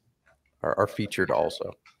 there are featured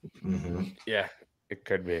also. Mm-hmm. Yeah, it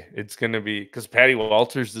could be. It's going to be because Patty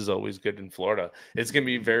Walters is always good in Florida. It's going to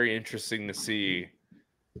be very interesting to see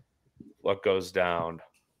what goes down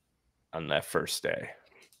on that first day.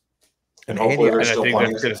 And hopefully I think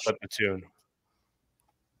that's going to set the tune.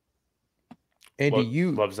 Andy,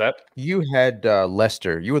 you had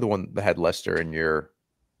Lester. You were the one that had Lester in your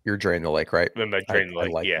Drain the Lake, right? Drain the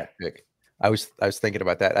Lake, yeah. I was thinking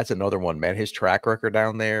about that. That's another one, man. His track record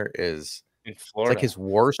down there is in Florida. It's like his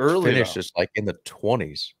worst finish is like in the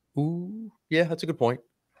 20s. Ooh, yeah, that's a good point.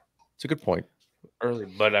 It's a good point. Early,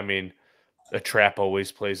 but I mean, the trap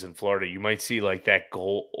always plays in Florida. You might see like that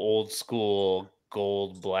old school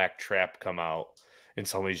gold black trap come out, and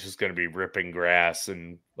somebody's just going to be ripping grass,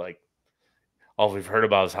 and like all we've heard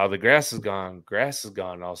about is how the grass is gone. Grass is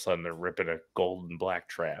gone. All of a sudden, they're ripping a gold and black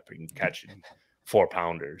trap and catching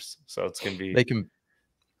 4-pounders. So it's going to be. They can.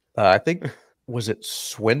 I think was it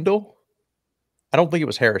Swindle? I don't think it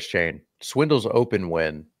was Harris Chain. Swindle's open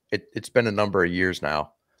win. It's been a number of years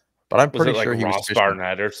now, but I'm pretty sure he was fishing.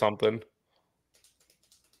 Barnett or something.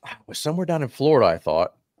 It was somewhere down in Florida, I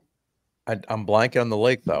thought. I'm blanking on the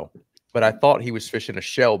lake though, but I thought he was fishing a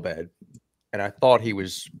shell bed, and I thought he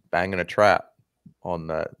was banging a trap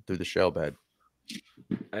through the shell bed.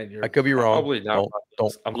 I could be wrong. Probably not.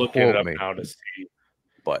 Don't I'm looking it up me. now to see,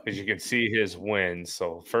 but as you can see his wins.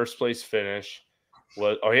 So first place finish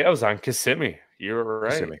was it was on Kissimmee. You're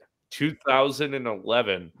right. Kissimmee.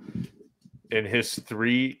 2011. In his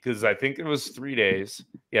because I think it was 3 days.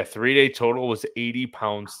 Yeah, 3-day total was 80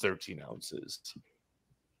 pounds, 13 ounces.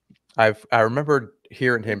 I remember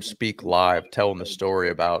hearing him speak live, telling the story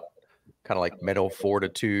about kind of like mental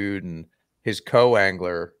fortitude, and his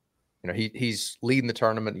co-angler, you know, he's leading the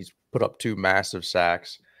tournament. He's put up 2 massive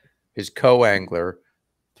sacks. His co-angler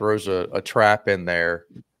throws a trap in there,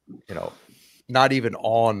 you know, not even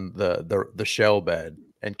on the shell bed,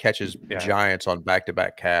 and catches giants on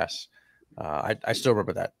back-to-back casts. I still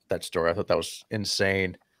remember that story. I thought that was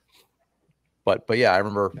insane. But yeah, I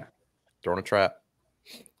remember throwing a trap.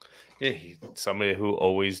 Yeah, somebody who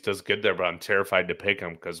always does good there, but I'm terrified to pick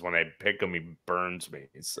him because when I pick him, he burns me.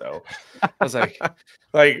 So I was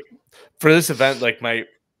like for this event, like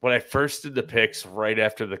when I first did the picks right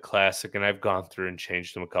after the classic, and I've gone through and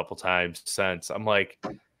changed them a couple times since. I'm like,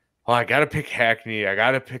 oh, I got to pick Hackney. I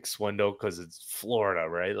got to pick Swindle because it's Florida,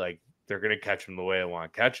 right? Like they're going to catch him the way I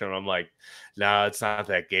want to catch him. I'm like, no, it's not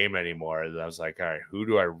that game anymore. And I was like, all right, who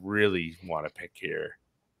do I really want to pick here?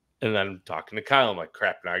 And then talking to Kyle, I'm like,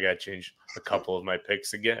 crap, now I got to change a couple of my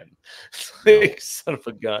picks again. Like, son of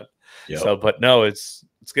a gun. Yep. So, but no, it's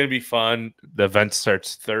going to be fun. The event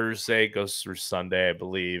starts Thursday, goes through Sunday, I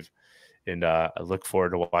believe. And I look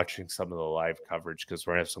forward to watching some of the live coverage because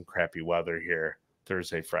we're going to have some crappy weather here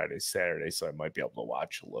Thursday, Friday, Saturday. So I might be able to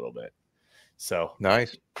watch a little bit. So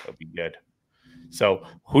Nice. That'll be good. So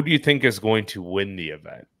who do you think is going to win the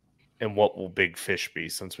event? And what will big fish be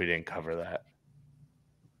since we didn't cover that?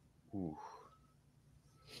 Ooh.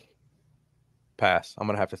 Pass. I'm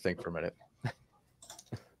going to have to think for a minute.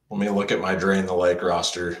 Let me look at my Drain the Lake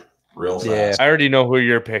roster real fast. Yeah. I already know who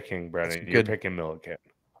you're picking, Brennan. You're Good. picking Milliken.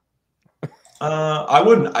 I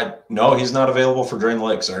wouldn't. No, he's not available for Drain the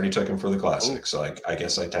Lake. I already took him for the Classic, so I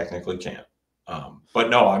guess I technically can't. But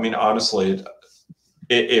no, I mean, honestly,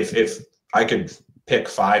 if I could pick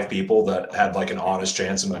 5 people that had like an honest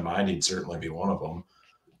chance in my mind, he'd certainly be one of them.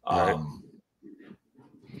 Right.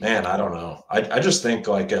 Man, I don't know. I just think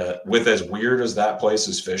like with as weird as that place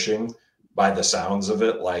is fishing, by the sounds of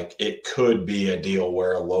it, like it could be a deal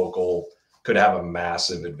where a local could have a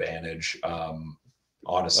massive advantage.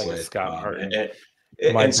 Honestly, Like Scott Martin.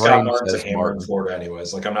 And Scott Martin's a says hammer in Martin. Florida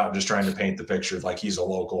anyways. Like I'm not just trying to paint the picture like he's a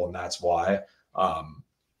local and that's why. I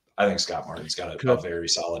think Scott Martin's got a very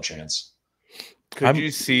solid chance. Could you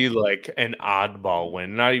see like an oddball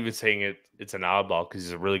win? Not even saying it's an oddball because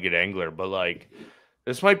he's a really good angler, but like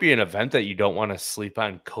this might be an event that you don't want to sleep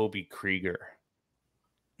on. Kobe Krieger,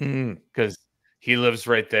 because he lives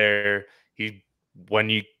right there. When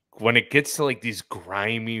it gets to like these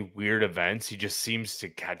grimy, weird events, he just seems to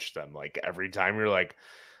catch them. Like every time you're like,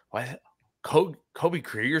 what? Kobe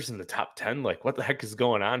Krieger's in the top 10. Like, what the heck is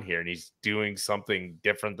going on here? And he's doing something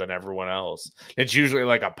different than everyone else. It's usually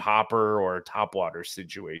like a popper or a topwater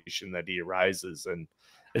situation that he arises. And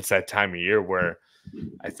it's that time of year where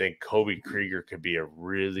I think Kobe Krieger could be a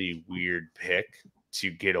really weird pick to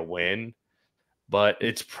get a win. But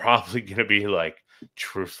it's probably going to be like,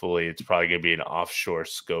 truthfully, it's probably going to be an offshore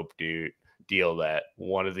scope deal that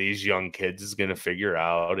one of these young kids is going to figure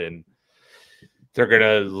out. And they're going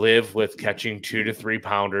to live with catching 2 to 3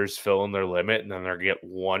 pounders, filling their limit, and then they're going to get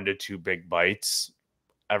 1 to 2 big bites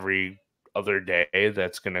every other day.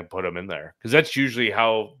 That's going to put them in there. Because that's usually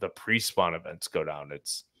how the pre-spawn events go down.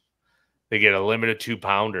 They get a limit of 2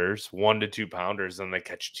 pounders, 1 to 2 pounders, and they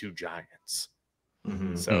catch 2 giants.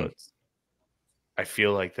 Mm-hmm. So I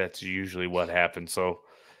feel like that's usually what happens. So,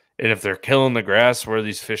 and if they're killing the grass, where are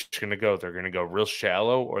these fish going to go? They're going to go real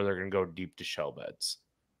shallow or they're going to go deep to shell beds.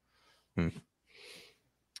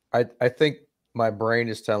 I think my brain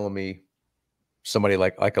is telling me somebody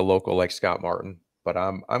like a local like Scott Martin, but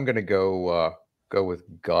I'm gonna go with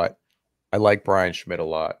gut. I like Brian Schmidt a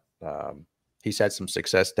lot. He's had some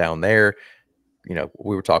success down there. You know,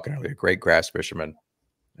 we were talking earlier, great grass fisherman.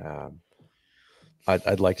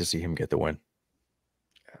 I'd like to see him get the win.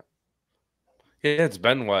 Yeah, it's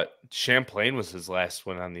been what? Champlain was his last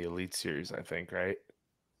win on the Elite Series, I think, right?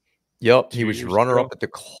 Yep, he was runner-up at the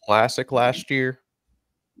Classic last year,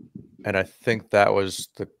 and I think that was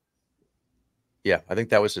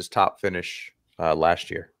his top finish last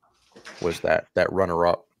year. Was that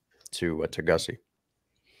runner-up to Gussie?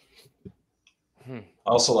 I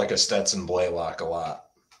also like a Stetson Blaylock a lot,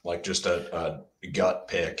 like just a gut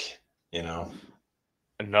pick, you know.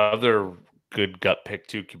 Another good gut pick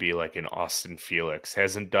too could be like an Austin Felix.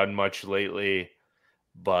 Hasn't done much lately,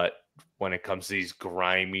 but when it comes to these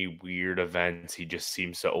grimy, weird events, he just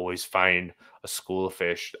seems to always find a school of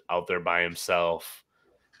fish out there by himself.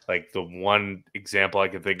 Like the one example I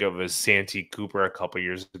can think of is Santee Cooper a couple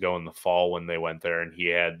years ago in the fall when they went there, and he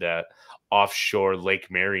had that offshore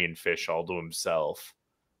Lake Marion fish all to himself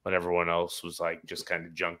when everyone else was like just kind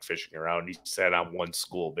of junk fishing around. He sat on one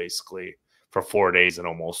school basically for 4 days and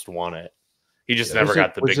almost won it. He just never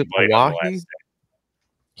got the big bite on the last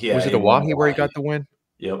day. Yeah, was it Oahe where he got the win?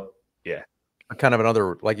 Yep. Yeah. Kind of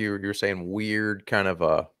another, like you're saying, weird kind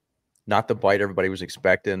of not the bite everybody was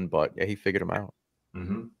expecting, but yeah, he figured him out.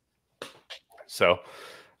 Mm-hmm. So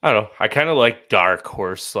I don't know. I kind of like dark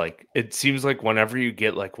horse. Like it seems like whenever you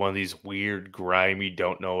get like one of these weird, grimy,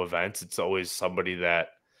 don't know events, it's always somebody that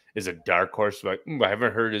is a dark horse. Like I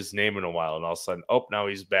haven't heard his name in a while, and all of a sudden, oh, now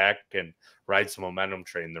he's back and rides the momentum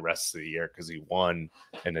train the rest of the year because he won,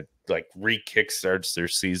 and it like re-kickstarts their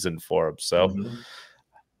season for him. So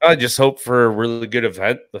I just hope for a really good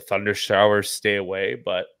event. The thunder showers stay away,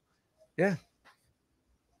 but yeah,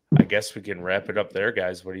 I guess we can wrap it up there,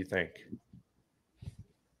 guys. What do you think?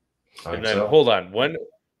 And then hold on,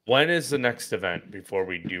 when is the next event before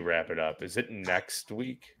we do wrap it up? Is it next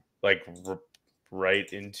week? Like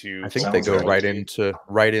right into? I think they go right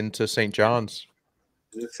into St. John's.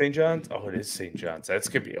 Is it St. John's? Oh, it is St. John's. That's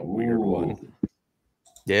gonna be a weird one.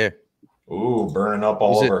 Yeah. Ooh, burning up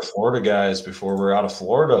all of our Florida guys before we're out of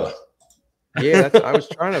Florida. Yeah, I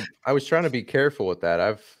was trying to be careful with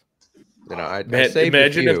that.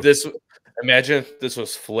 Imagine if this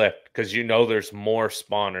was flipped, because there's more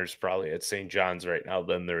spawners probably at St. John's right now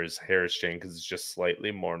than there is Harris Chain, because it's just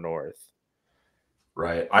slightly more north.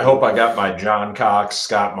 Right. I hope I got my John Cox,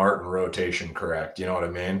 Scott Martin rotation correct. You know what I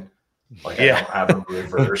mean? Like, I don't have them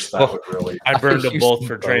reversed. That would really. I burned them both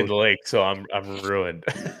for Train the Lake, so I'm ruined.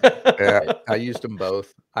 Yeah, I used them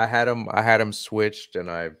both. I had them switched, and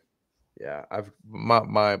my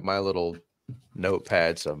little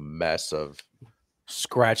notepad's a mess of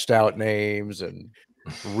scratched out names and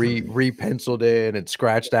re-penciled in and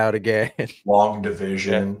scratched out again. Long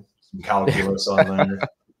division, some calculus on there,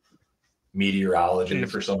 meteorology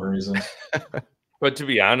for some reason. But to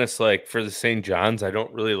be honest, like for the St. John's, I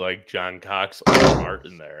don't really like John Cox or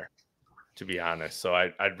Martin there, to be honest. So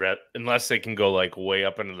I'd read, unless they can go like way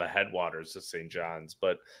up into the headwaters of St. John's,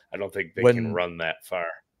 but I don't think they can run that far.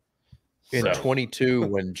 In 22,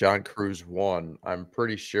 when John Cruz won, I'm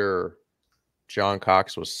pretty sure John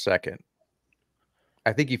Cox was second.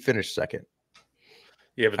 I think he finished second.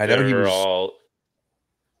 Yeah, but I think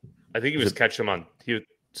he was catching them on. He was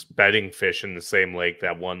bedding fish in the same lake,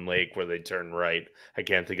 that one lake where they turn right. I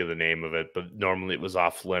can't think of the name of it, but normally it was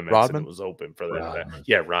off limits and it was open for that.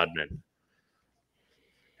 Yeah, Rodman.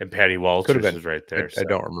 And Patty Walters was right there. I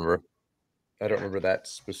don't remember. I don't remember that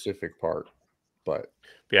specific part, but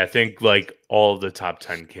yeah, I think like all of the top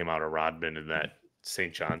 10 came out of Rodman in that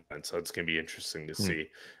St. John, so it's gonna be interesting to see.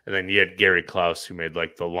 And then you had Gary Klaus, who made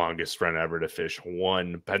like the longest run ever to fish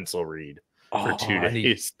one pencil reed for 2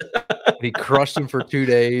 days. He crushed him for 2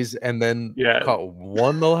 days, and then caught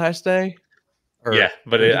one the last day.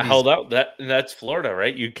 But it held out. That's Florida,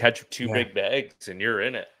 right? You catch 2 big bags and you're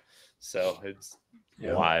in it. So it's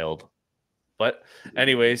wild. But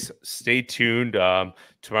anyways, stay tuned.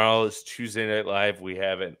 Tomorrow is Tuesday Night Live. We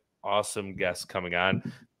have an awesome guest coming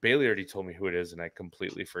on. Bailey already told me who it is, and I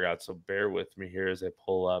completely forgot. So bear with me here as I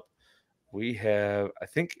pull up. We have, I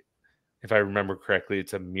think, if I remember correctly,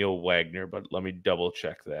 it's Emil Wagner, but let me double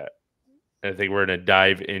check that. And I think we're going to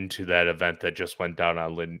dive into that event that just went down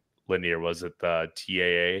on Linear. Was it the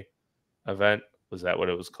TAA event? Was that what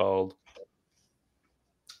it was called?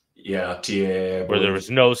 Yeah, TAA. Where there was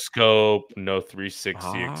no scope, no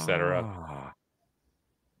 360, etc.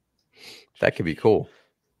 That could be cool.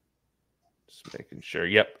 Just making sure.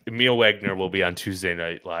 Yep. Emil Wagner will be on Tuesday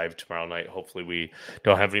Night Live tomorrow night. Hopefully we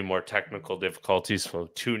don't have any more technical difficulties, so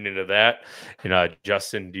tune into that. And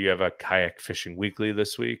Justin, do you have a Kayak Fishing Weekly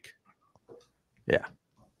this week? Yeah,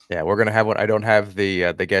 we're gonna have one. I don't have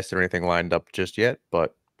the guest or anything lined up just yet,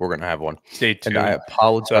 but we're gonna have one. Stay tuned. And I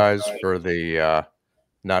apologize for the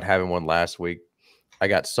not having one last week. I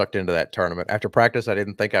got sucked into that tournament. After practice, I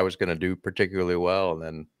didn't think I was gonna do particularly well, and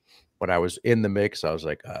then when I was in the mix, I was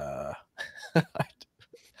like,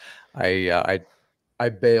 I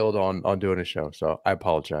bailed on doing a show, so I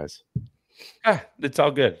apologize. It's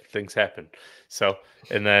all good. Things happen. So,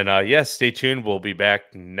 and then stay tuned. We'll be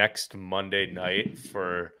back next Monday night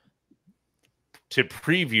to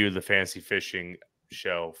preview the fantasy fishing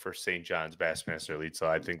show for St. John's Bassmaster Elite. So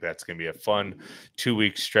I think that's going to be a fun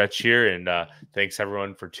 2-week stretch here. And thanks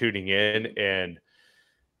everyone for tuning in and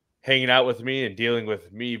hanging out with me and dealing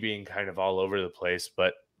with me being kind of all over the place.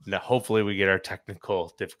 But now hopefully we get our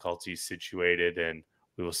technical difficulties situated, and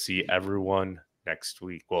we will see everyone next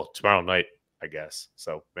week. Well, tomorrow night, I guess.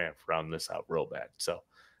 So, man, round this out real bad. So,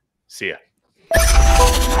 see ya.